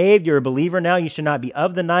 you're saved. You're a believer now. You should not be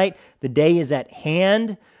of the night. The day is at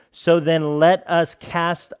hand. So then let us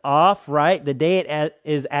cast off, right? The day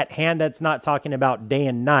is at hand. That's not talking about day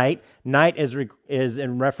and night. Night is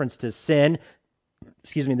in reference to sin.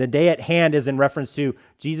 Excuse me. The day at hand is in reference to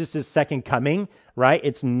Jesus' second coming, right?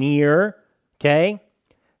 It's near, okay?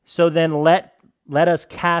 So then let us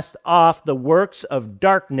cast off the works of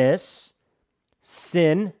darkness,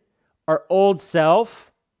 sin, our old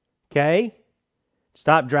self, okay?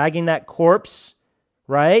 Stop dragging that corpse,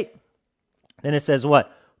 right? Then it says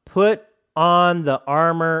what? Put on the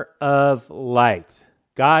armor of light.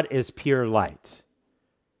 God is pure light.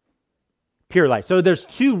 Pure light. So there's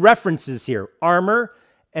two references here, armor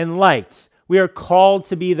and light. We are called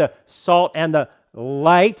to be the salt and the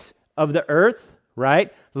light of the earth,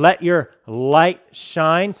 right? Let your light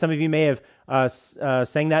shine. Some of you may have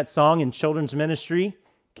sang that song in children's ministry,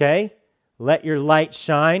 okay? Let your light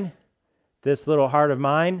shine, this little heart of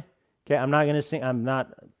mine. Okay, I'm not going to sing. I'm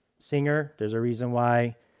not a singer. There's a reason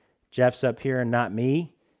why Jeff's up here and not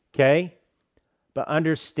me, okay? But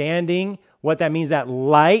understanding what that means, that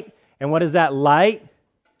light, and what is that light?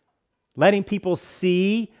 Letting people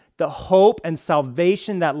see the hope and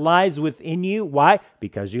salvation that lies within you. Why?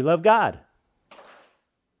 Because you love God.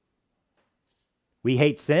 We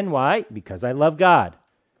hate sin. Why? Because I love God.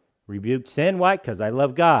 Rebuke sin. Why? Because I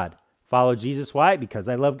love God. Follow Jesus. Why? Because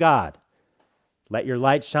I love God. Let your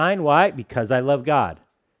light shine. Why? Because I love God.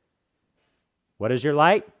 What is your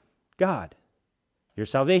light? God. Your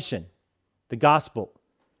salvation. The gospel.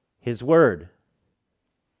 His word.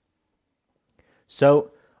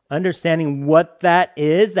 So, understanding what that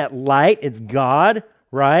is, that light, it's God,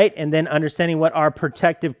 right? And then understanding what our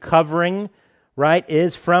protective covering, right,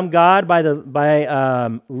 is from God by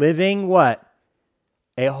living what?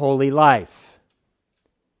 A holy life.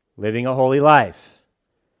 Living a holy life.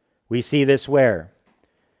 We see this where?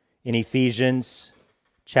 In Ephesians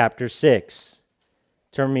chapter 6.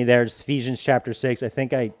 Turn with me there. It's Ephesians chapter 6. I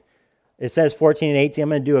think it says 14 and 18. I'm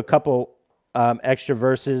going to do a couple extra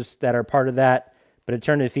verses that are part of that. But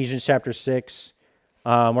turn to Ephesians chapter 6.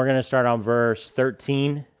 We're going to start on verse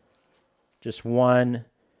 13. Just one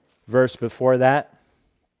verse before that.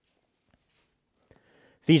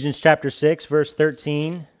 Ephesians chapter 6, verse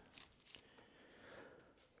 13.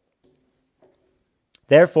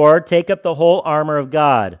 Therefore, take up the whole armor of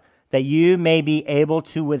God, that you may be able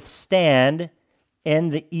to withstand in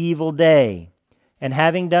the evil day, and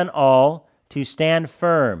having done all, to stand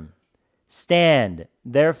firm. Stand,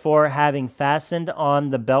 therefore, having fastened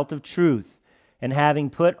on the belt of truth, and having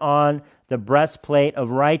put on the breastplate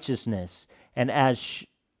of righteousness, and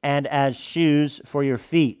as shoes for your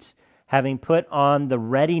feet, having put on the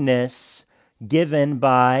readiness given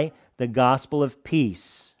by the gospel of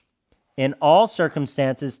peace. In all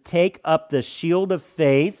circumstances, take up the shield of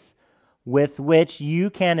faith, with which you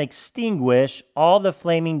can extinguish all the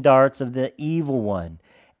flaming darts of the evil one,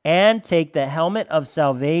 and take the helmet of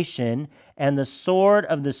salvation and the sword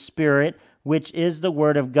of the Spirit, which is the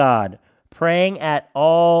word of God, praying at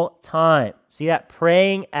all times. See that?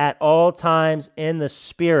 Praying at all times in the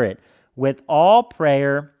Spirit, with all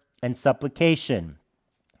prayer and supplication.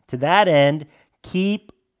 To that end,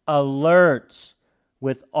 keep alert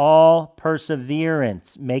with all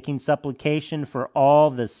perseverance, making supplication for all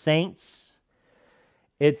the saints.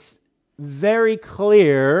 It's very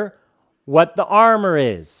clear what the armor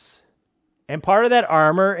is. And part of that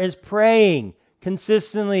armor is praying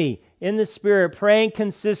consistently in the Spirit, praying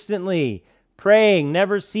consistently, praying,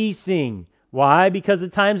 never ceasing. Why? Because the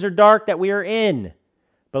times are dark that we are in.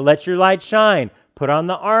 But let your light shine. Put on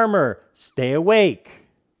the armor. Stay awake.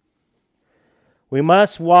 We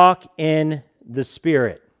must walk in the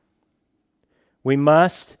Spirit. We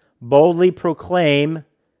must boldly proclaim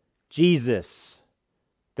Jesus,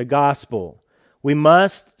 the gospel. We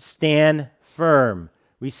must stand firm.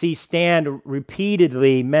 We see stand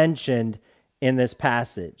repeatedly mentioned in this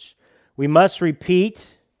passage. We must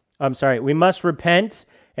repent and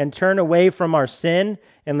turn away from our sin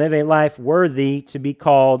and live a life worthy to be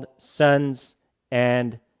called sons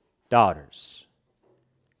and daughters.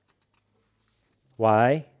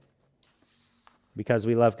 Why? Because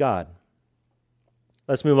we love God.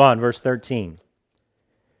 Let's move on, verse 13.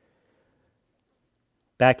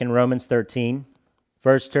 Back in Romans 13,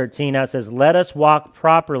 verse 13, now it says, let us walk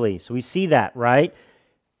properly. So we see that, right?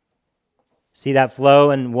 See that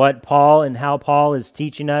flow and what Paul and how Paul is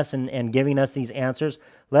teaching us and giving us these answers.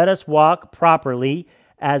 Let us walk properly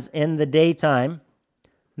as in the daytime,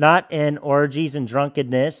 not in orgies and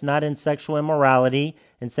drunkenness, not in sexual immorality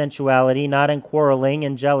and sensuality, not in quarreling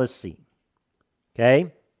and jealousy.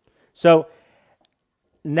 Okay? So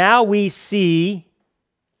now we see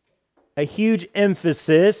a huge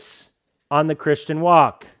emphasis on the Christian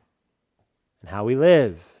walk and how we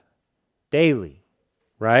live daily,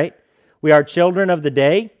 right? We are children of the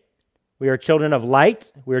day. We are children of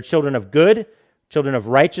light. We are children of good, children of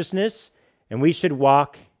righteousness, and we should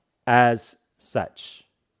walk as such,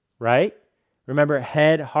 right? Remember,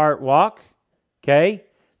 head, heart, walk, okay?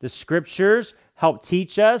 The scriptures help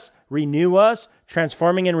teach us, renew us,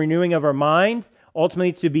 transforming and renewing of our mind,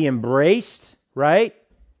 ultimately to be embraced, right,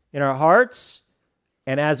 in our hearts.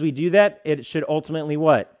 And as we do that, it should ultimately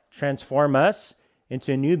what? Transform us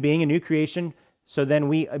into a new being, a new creation, so then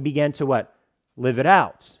we begin to what? Live it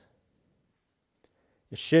out.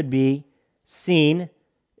 It should be seen,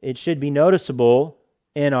 it should be noticeable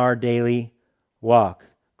in our daily walk.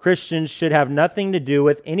 Christians should have nothing to do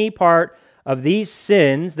with any part of these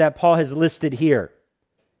sins that Paul has listed here.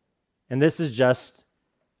 And this is just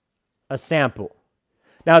a sample.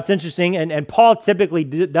 Now, it's interesting, and Paul typically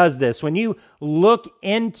does this. When you look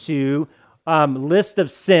into list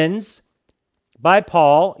of sins by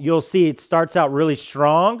Paul, you'll see it starts out really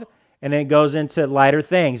strong, and then it goes into lighter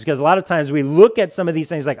things. Because a lot of times we look at some of these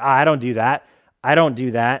things like, I don't do that, I don't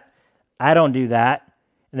do that, I don't do that.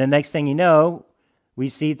 And the next thing you know, we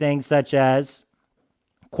see things such as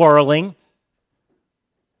quarreling,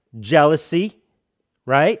 jealousy,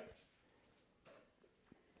 right?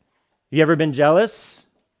 You ever been jealous?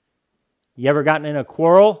 You ever gotten in a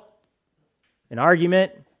quarrel, an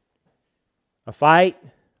argument, a fight?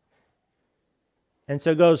 And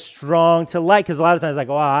so it goes strong to light, because a lot of times like,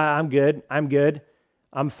 oh, I'm good,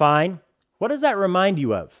 I'm fine. What does that remind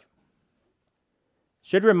you of?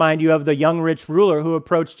 Should remind you of the young rich ruler who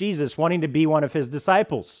approached Jesus wanting to be one of his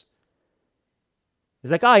disciples.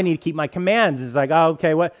 He's like, oh, I need to keep my commands. He's like, oh,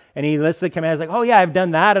 okay, what? And he lists the commands like, oh, yeah, I've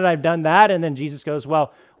done that and I've done that. And then Jesus goes,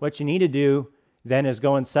 well, what you need to do then is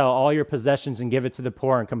go and sell all your possessions and give it to the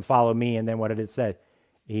poor and come follow me. And then what did it say?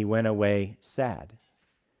 He went away sad.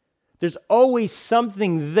 There's always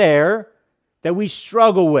something there that we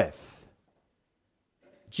struggle with.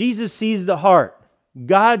 Jesus sees the heart.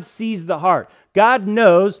 God sees the heart. God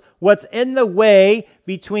knows what's in the way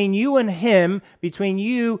between you and him, between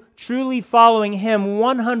you truly following him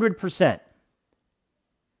 100%.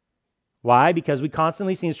 Why? Because we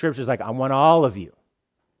constantly see in scriptures like, I want all of you.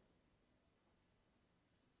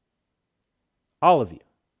 All of you.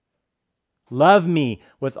 Love me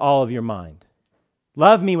with all of your mind.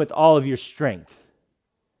 Love me with all of your strength.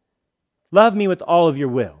 Love me with all of your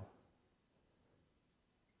will.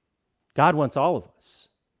 God wants all of us.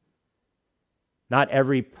 Not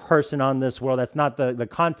every person on this world. That's not the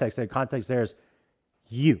context. The context there is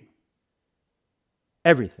you.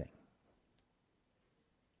 Everything.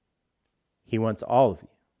 He wants all of you.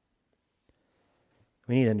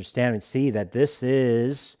 We need to understand and see that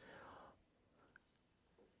these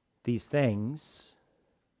things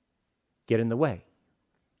get in the way.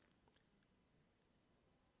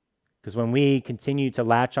 Because when we continue to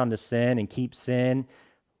latch onto sin and keep sin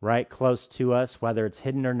right close to us, whether it's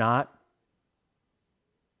hidden or not,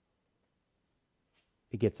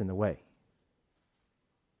 it gets in the way.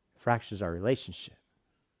 It fractures our relationship.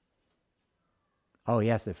 Oh,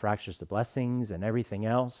 yes, it fractures the blessings and everything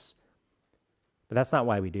else. But that's not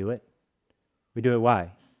why we do it. We do it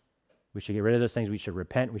why? We should get rid of those things. We should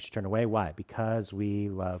repent. We should turn away. Why? Because we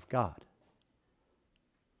love God.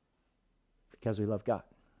 Because we love God.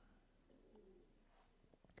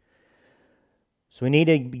 So we need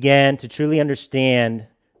to begin to truly understand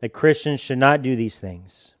that Christians should not do these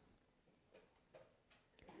things.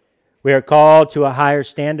 We are called to a higher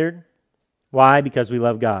standard. Why? Because we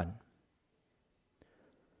love God.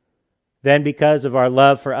 Then because of our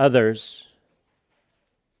love for others,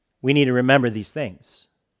 we need to remember these things.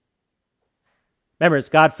 Remember, it's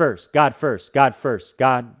God first, God first, God first,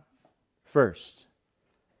 God first.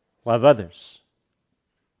 Love others.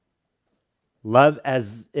 Love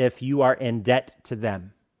as if you are in debt to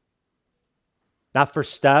them. Not for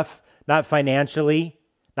stuff, not financially,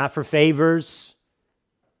 not for favors.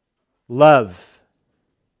 Love.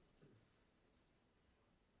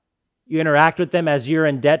 You interact with them as you're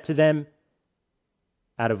in debt to them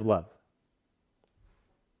out of love.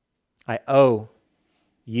 I owe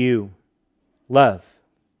you love.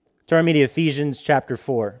 Turn me to Ephesians chapter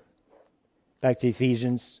 4. Back to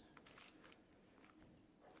Ephesians.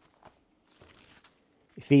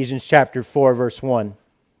 Ephesians chapter 4, verse 1.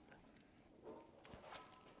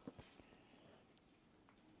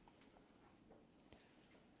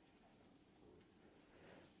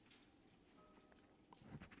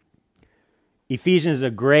 Ephesians is a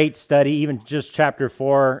great study. Even just chapter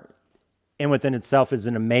 4 in within itself is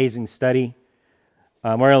an amazing study.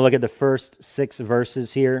 We're going to look at the first 6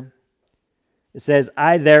 verses here. It says,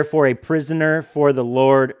 I therefore, a prisoner for the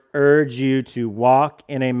Lord, urge you to walk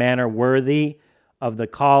in a manner worthy of the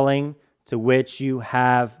calling to which you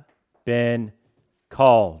have been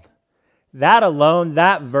called. That alone,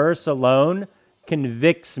 that verse alone,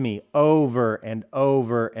 convicts me over and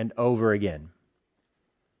over and over again.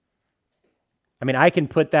 I mean, I can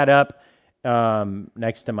put that up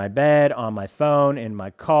next to my bed, on my phone, in my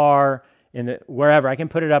car, wherever. I can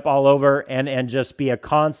put it up all over and just be a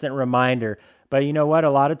constant reminder. But you know what? A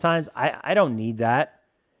lot of times, I don't need that.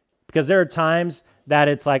 Because there are times that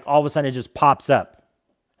it's like all of a sudden it just pops up.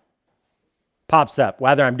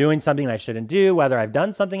 Whether I'm doing something I shouldn't do, whether I've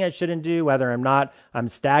done something I shouldn't do, whether I'm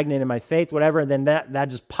stagnant in my faith, whatever, then that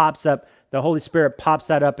just pops up. The Holy Spirit pops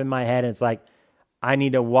that up in my head, and it's like, I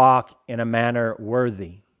need to walk in a manner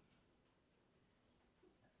worthy.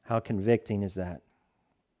 How convicting is that?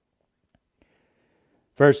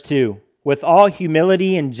 Verse 2, with all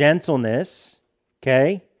humility and gentleness,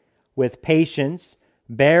 okay, with patience,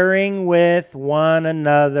 bearing with one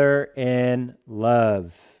another in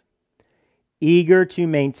love, eager to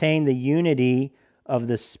maintain the unity of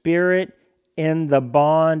the Spirit in the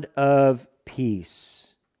bond of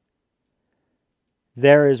peace.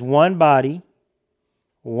 There is one body,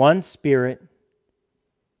 one Spirit,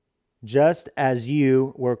 just as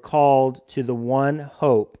you were called to the one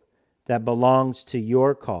hope that belongs to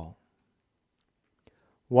your call.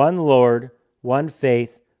 One Lord, one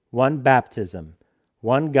faith, one baptism,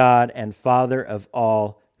 one God and Father of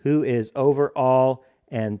all, who is over all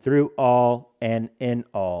and through all and in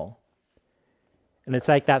all. And it's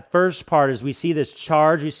like that first part is we see this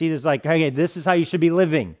charge, we see this like, hey, this is how you should be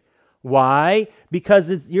living. Why?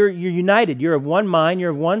 Because you're united. You're of one mind, you're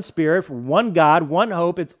of one Spirit, one God, one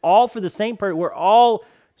hope. It's all for the same purpose. We're all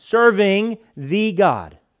serving the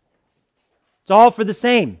God. It's all for the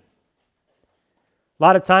same. A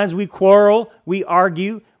lot of times we quarrel, we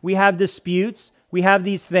argue, we have disputes, we have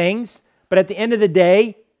these things, but at the end of the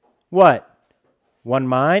day, what? One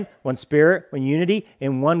mind, one Spirit, one unity,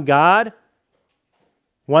 and one God,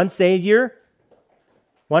 one Savior,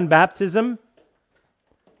 one baptism.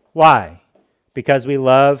 Why? Because we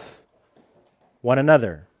love one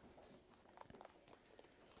another.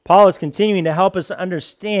 Paul is continuing to help us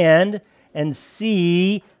understand and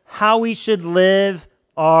see how we should live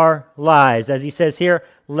our lives. As he says here,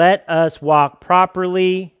 let us walk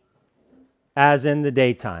properly as in the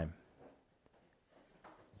daytime.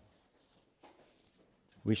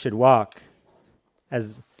 We should walk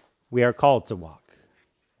as we are called to walk.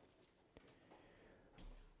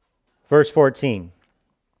 Verse 14.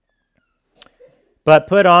 But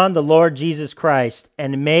put on the Lord Jesus Christ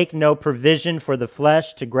and make no provision for the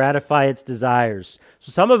flesh to gratify its desires.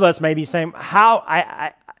 So some of us may be saying,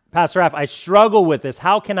 Pastor Raph, I struggle with this.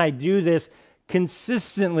 How can I do this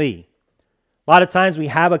consistently? A lot of times we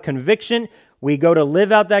have a conviction, we go to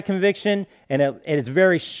live out that conviction, and it's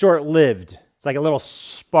very short-lived. It's like a little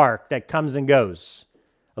spark that comes and goes,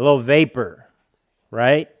 a little vapor,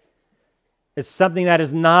 right? It's something that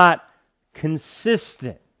is not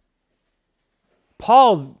consistent.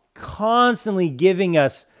 Paul's constantly giving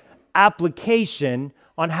us application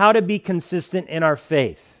on how to be consistent in our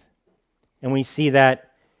faith. And we see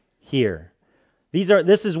that here.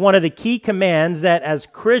 This is one of the key commands that as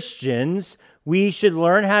Christians we should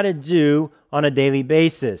learn how to do on a daily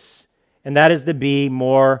basis. And that is to be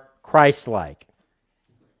more Christ-like.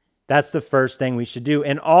 That's the first thing we should do.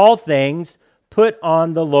 In all things, put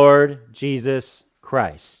on the Lord Jesus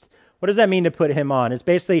Christ. What does that mean to put him on? It's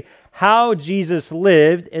basically how Jesus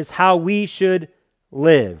lived is how we should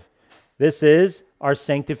live. This is our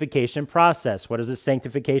sanctification process. What is the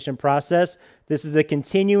sanctification process? This is the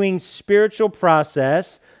continuing spiritual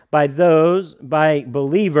process by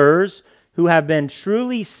believers who have been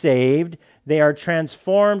truly saved. They are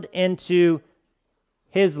transformed into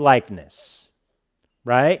his likeness,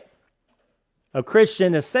 right? A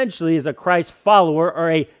Christian essentially is a Christ follower or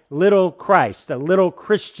a little Christ, a little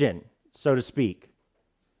Christian, so to speak.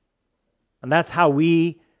 And that's how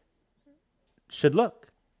we should look.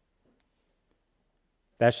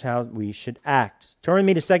 That's how we should act. Turn with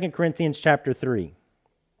me to 2 Corinthians chapter 3.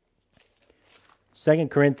 2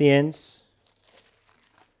 Corinthians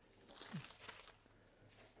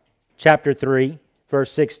chapter 3,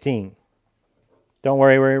 verse 16. Don't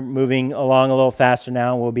worry, we're moving along a little faster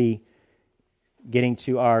now. We'll be getting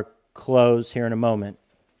to our close here in a moment.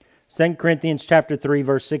 2 Corinthians chapter 3,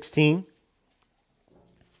 verse 16.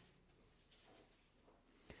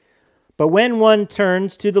 But when one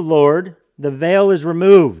turns to the Lord, the veil is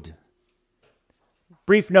removed.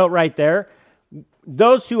 Brief note right there.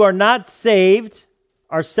 Those who are not saved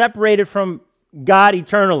are separated from God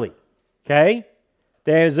eternally. Okay?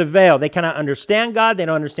 There's a veil. They cannot understand God. They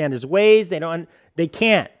don't understand His ways. They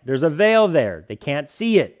can't. There's a veil there. They can't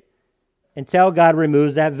see it until God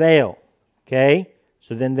removes that veil. Okay?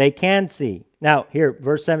 So then they can see. Now, here,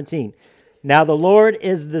 verse 17. Now the Lord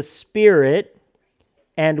is the Spirit,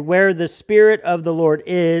 and where the Spirit of the Lord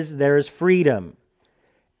is, there is freedom.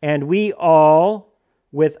 And we all,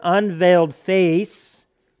 with unveiled face,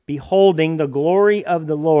 beholding the glory of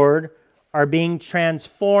the Lord, are being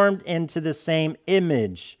transformed into the same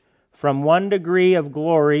image, from one degree of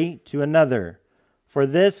glory to another. For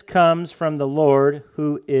this comes from the Lord,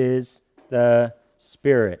 who is the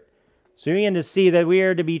Spirit. So we begin to see that we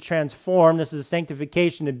are to be transformed. This is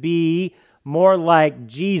sanctification, to be more like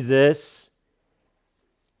Jesus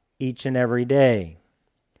each and every day.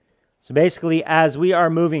 So basically, as we are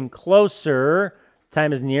moving closer,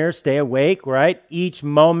 time is near, stay awake, right? Each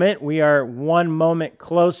moment, we are one moment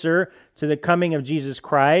closer to the coming of Jesus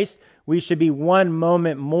Christ. We should be one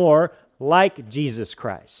moment more like Jesus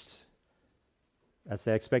Christ. That's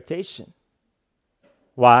the expectation.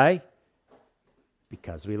 Why?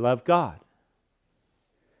 Because we love God.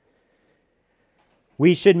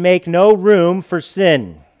 We should make no room for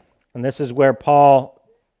sin. And this is where Paul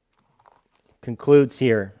concludes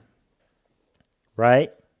here.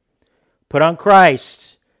 Right? Put on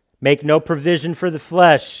Christ. Make no provision for the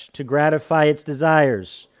flesh to gratify its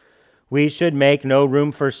desires. We should make no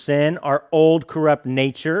room for sin, our old corrupt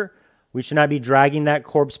nature. We should not be dragging that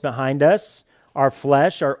corpse behind us. Our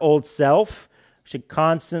flesh, our old self, should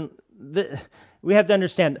we have to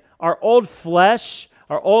understand, our old flesh,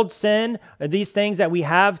 our old sin, these things that we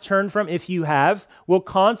have turned from, if you have, will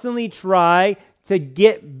constantly try to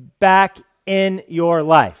get back in your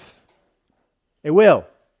life. It will.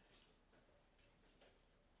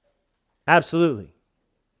 Absolutely.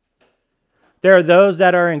 There are those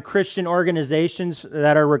that are in Christian organizations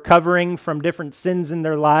that are recovering from different sins in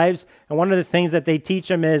their lives, and one of the things that they teach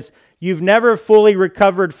them is, you've never fully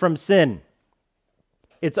recovered from sin.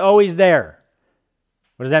 It's always there.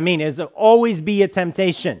 What does that mean? It'll always be a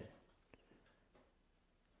temptation.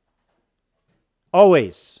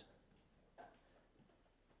 Always.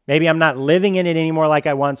 Maybe I'm not living in it anymore like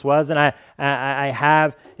I once was, and I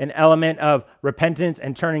have an element of repentance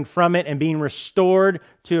and turning from it and being restored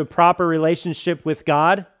to a proper relationship with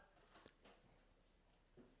God.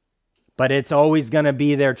 But it's always going to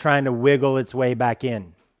be there trying to wiggle its way back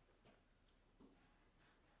in.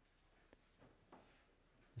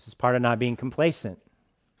 This is part of not being complacent.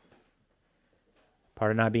 Part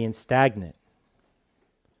of not being stagnant.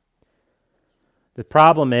 The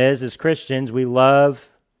problem is, as Christians, we love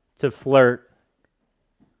to flirt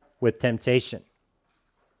with temptation.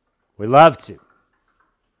 We love to.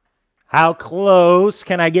 How close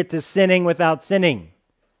can I get to sinning without sinning?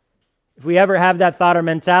 If we ever have that thought or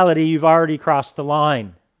mentality, you've already crossed the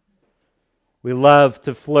line. We love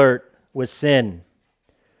to flirt with sin.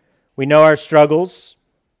 We know our struggles.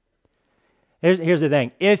 Here's the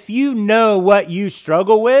thing. If you know what you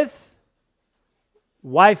struggle with,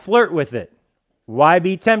 why flirt with it? Why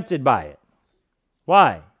be tempted by it?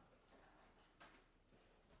 Why?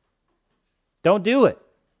 Don't do it.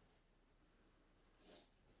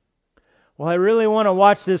 Well, I really want to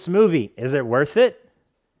watch this movie. Is it worth it?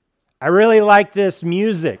 I really like this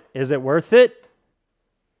music. Is it worth it?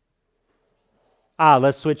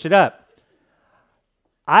 Let's switch it up.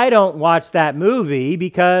 I don't watch that movie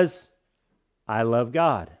because I love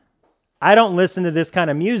God. I don't listen to this kind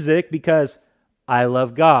of music because I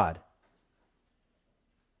love God.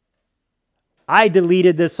 I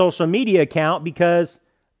deleted this social media account because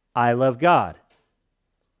I love God.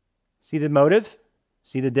 See the motive?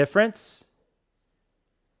 See the difference?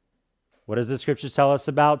 What does the scripture tell us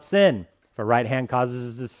about sin? If a right hand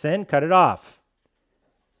causes us to sin, cut it off.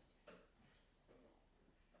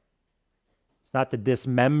 It's not to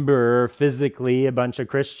dismember physically a bunch of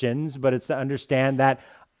Christians, but it's to understand that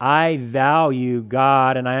I value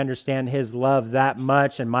God and I understand His love that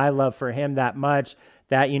much and my love for Him that much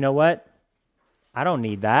that, you know what? I don't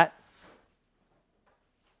need that.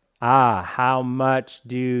 How much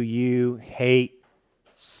do you hate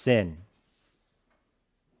sin?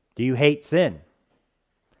 Do you hate sin?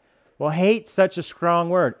 Well, hate's such a strong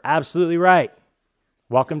word. Absolutely right.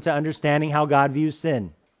 Welcome to understanding how God views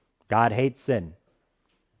sin. God hates sin.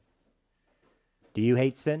 Do you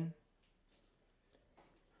hate sin?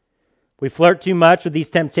 We flirt too much with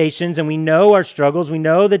these temptations, and we know our struggles. We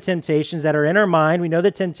know the temptations that are in our mind. We know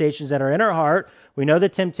the temptations that are in our heart. We know the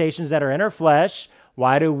temptations that are in our flesh.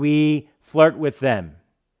 Why do we flirt with them?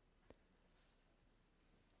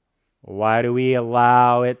 Why do we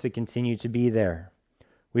allow it to continue to be there?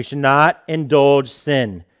 We should not indulge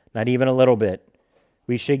sin, not even a little bit.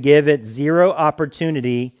 We should give it zero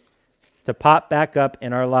opportunity to pop back up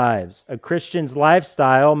in our lives. A Christian's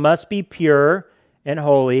lifestyle must be pure and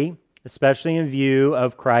holy, especially in view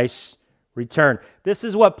of Christ's return. This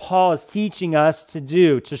is what Paul is teaching us to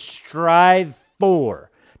do, to strive for.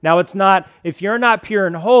 Now, it's not, if you're not pure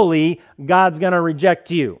and holy, God's going to reject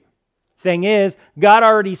you. Thing is, God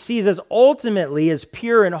already sees us ultimately as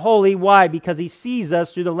pure and holy. Why? Because he sees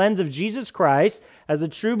us through the lens of Jesus Christ. As a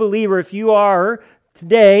true believer, if you are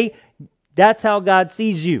today, that's how God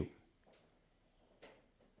sees you.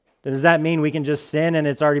 Does that mean we can just sin and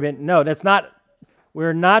it's already been? No, that's not.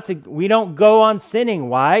 We don't go on sinning.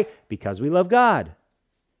 Why? Because we love God.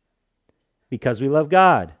 Because we love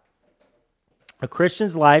God. A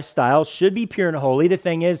Christian's lifestyle should be pure and holy. The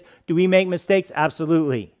thing is, do we make mistakes?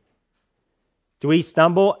 Absolutely. Do we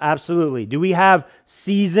stumble? Absolutely. Do we have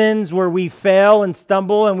seasons where we fail and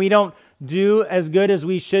stumble and we don't do as good as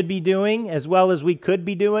we should be doing, as well as we could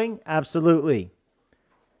be doing? Absolutely.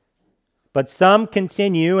 But some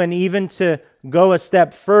continue, and even to go a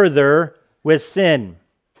step further with sin.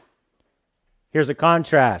 Here's a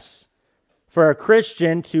contrast. For a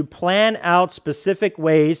Christian to plan out specific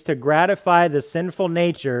ways to gratify the sinful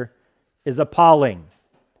nature is appalling.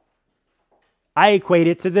 I equate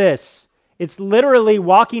it to this. It's literally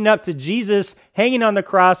walking up to Jesus, hanging on the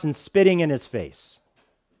cross, and spitting in his face.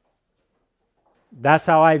 That's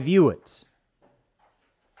how I view it.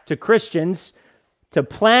 To Christians, to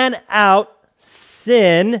plan out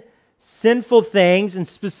sin, sinful things in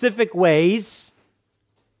specific ways,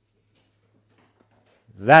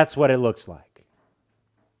 that's what it looks like.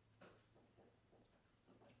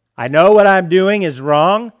 I know what I'm doing is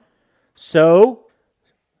wrong, so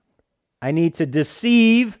I need to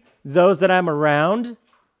deceive those that I'm around.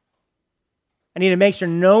 I need to make sure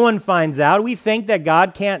no one finds out. We think that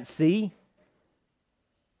God can't see.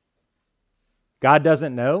 God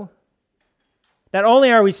doesn't know. Not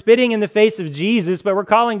only are we spitting in the face of Jesus, but we're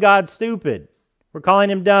calling God stupid. We're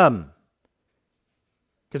calling him dumb.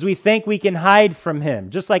 Because we think we can hide from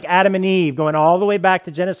him. Just like Adam and Eve, going all the way back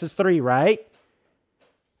to Genesis 3, right?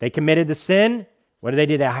 They committed the sin. What did they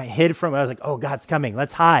do? They hid from him. I was like, oh, God's coming.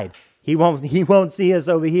 Let's hide. He won't see us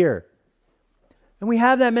over here. And we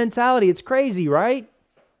have that mentality. It's crazy, right?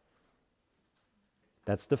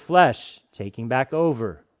 That's the flesh taking back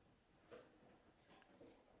over.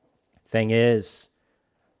 Thing is,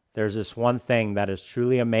 there's this one thing that is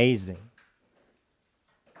truly amazing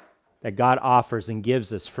that God offers and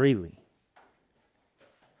gives us freely.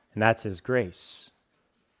 And that's his grace.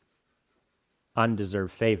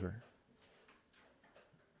 Undeserved favor.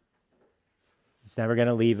 He's never going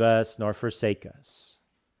to leave us nor forsake us.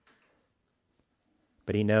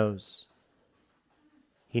 But he knows.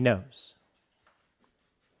 He knows.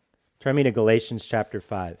 Turn me to Galatians chapter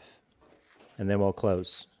 5, and then we'll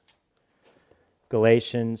close.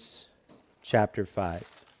 Galatians chapter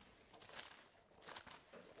 5.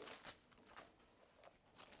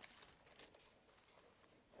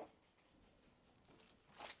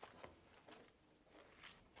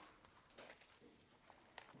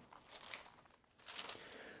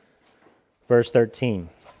 Verse 13.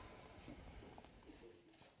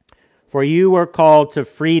 For you were called to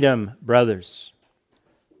freedom, brothers.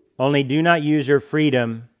 Only do not use your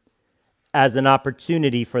freedom as an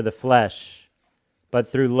opportunity for the flesh, but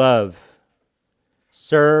through love,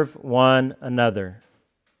 serve one another.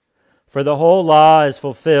 For the whole law is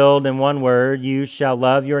fulfilled in one word, you shall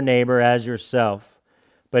love your neighbor as yourself.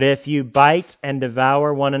 But if you bite and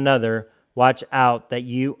devour one another, watch out that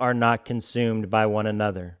you are not consumed by one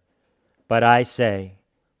another. But I say,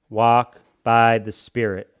 walk by the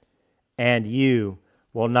Spirit, and you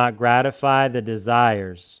will not gratify the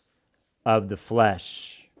desires of the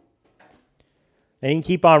flesh. And you can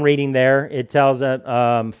keep on reading there. It tells that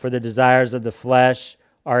for the desires of the flesh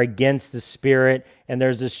are against the Spirit, and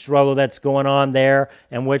there's this struggle that's going on there,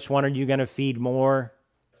 and which one are you going to feed more?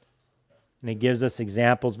 And it gives us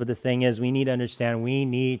examples, but the thing is, we need to understand we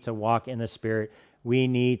need to walk in the Spirit. We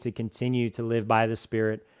need to continue to live by the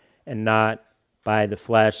Spirit and not by the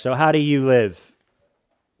flesh. So how do you live?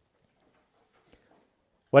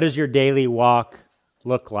 What does your daily walk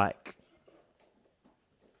look like?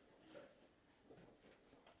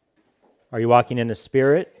 Are you walking in the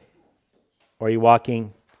Spirit, or are you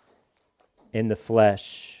walking in the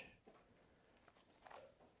flesh?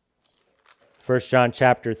 1 John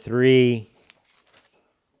chapter 3,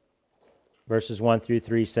 verses 1 through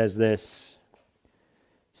 3 says this.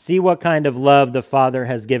 See what kind of love the Father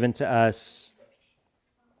has given to us,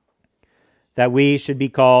 that we should be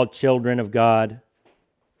called children of God.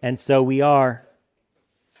 And so we are.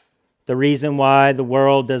 The reason why the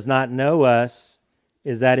world does not know us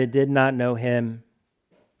is that it did not know him.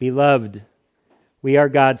 Beloved, we are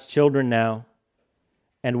God's children now,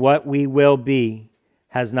 and what we will be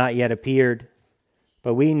has not yet appeared.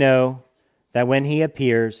 But we know that when he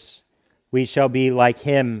appears, we shall be like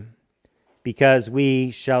him, because we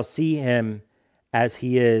shall see him as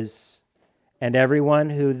he is. And everyone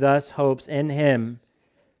who thus hopes in him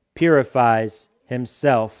purifies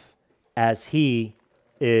himself as he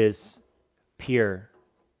is pure.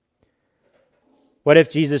 What if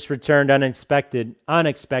Jesus returned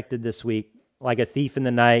unexpected this week, like a thief in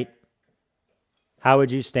the night? How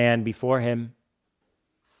would you stand before him?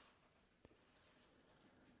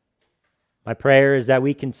 My prayer is that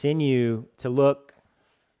we continue to look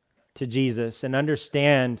to Jesus and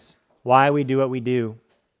understand why we do what we do.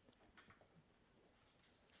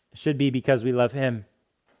 It should be because we love him.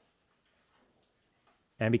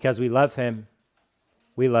 And because we love him,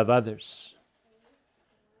 we love others.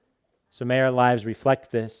 So may our lives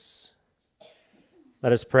reflect this.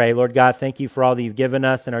 Let us pray. Lord God, thank you for all that you've given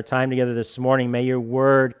us in our time together this morning. May your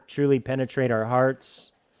word truly penetrate our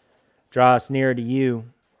hearts, draw us nearer to you,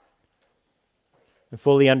 and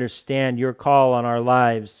fully understand your call on our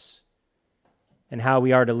lives and how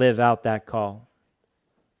we are to live out that call.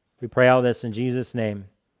 We pray all this in Jesus' name.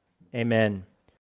 Amen.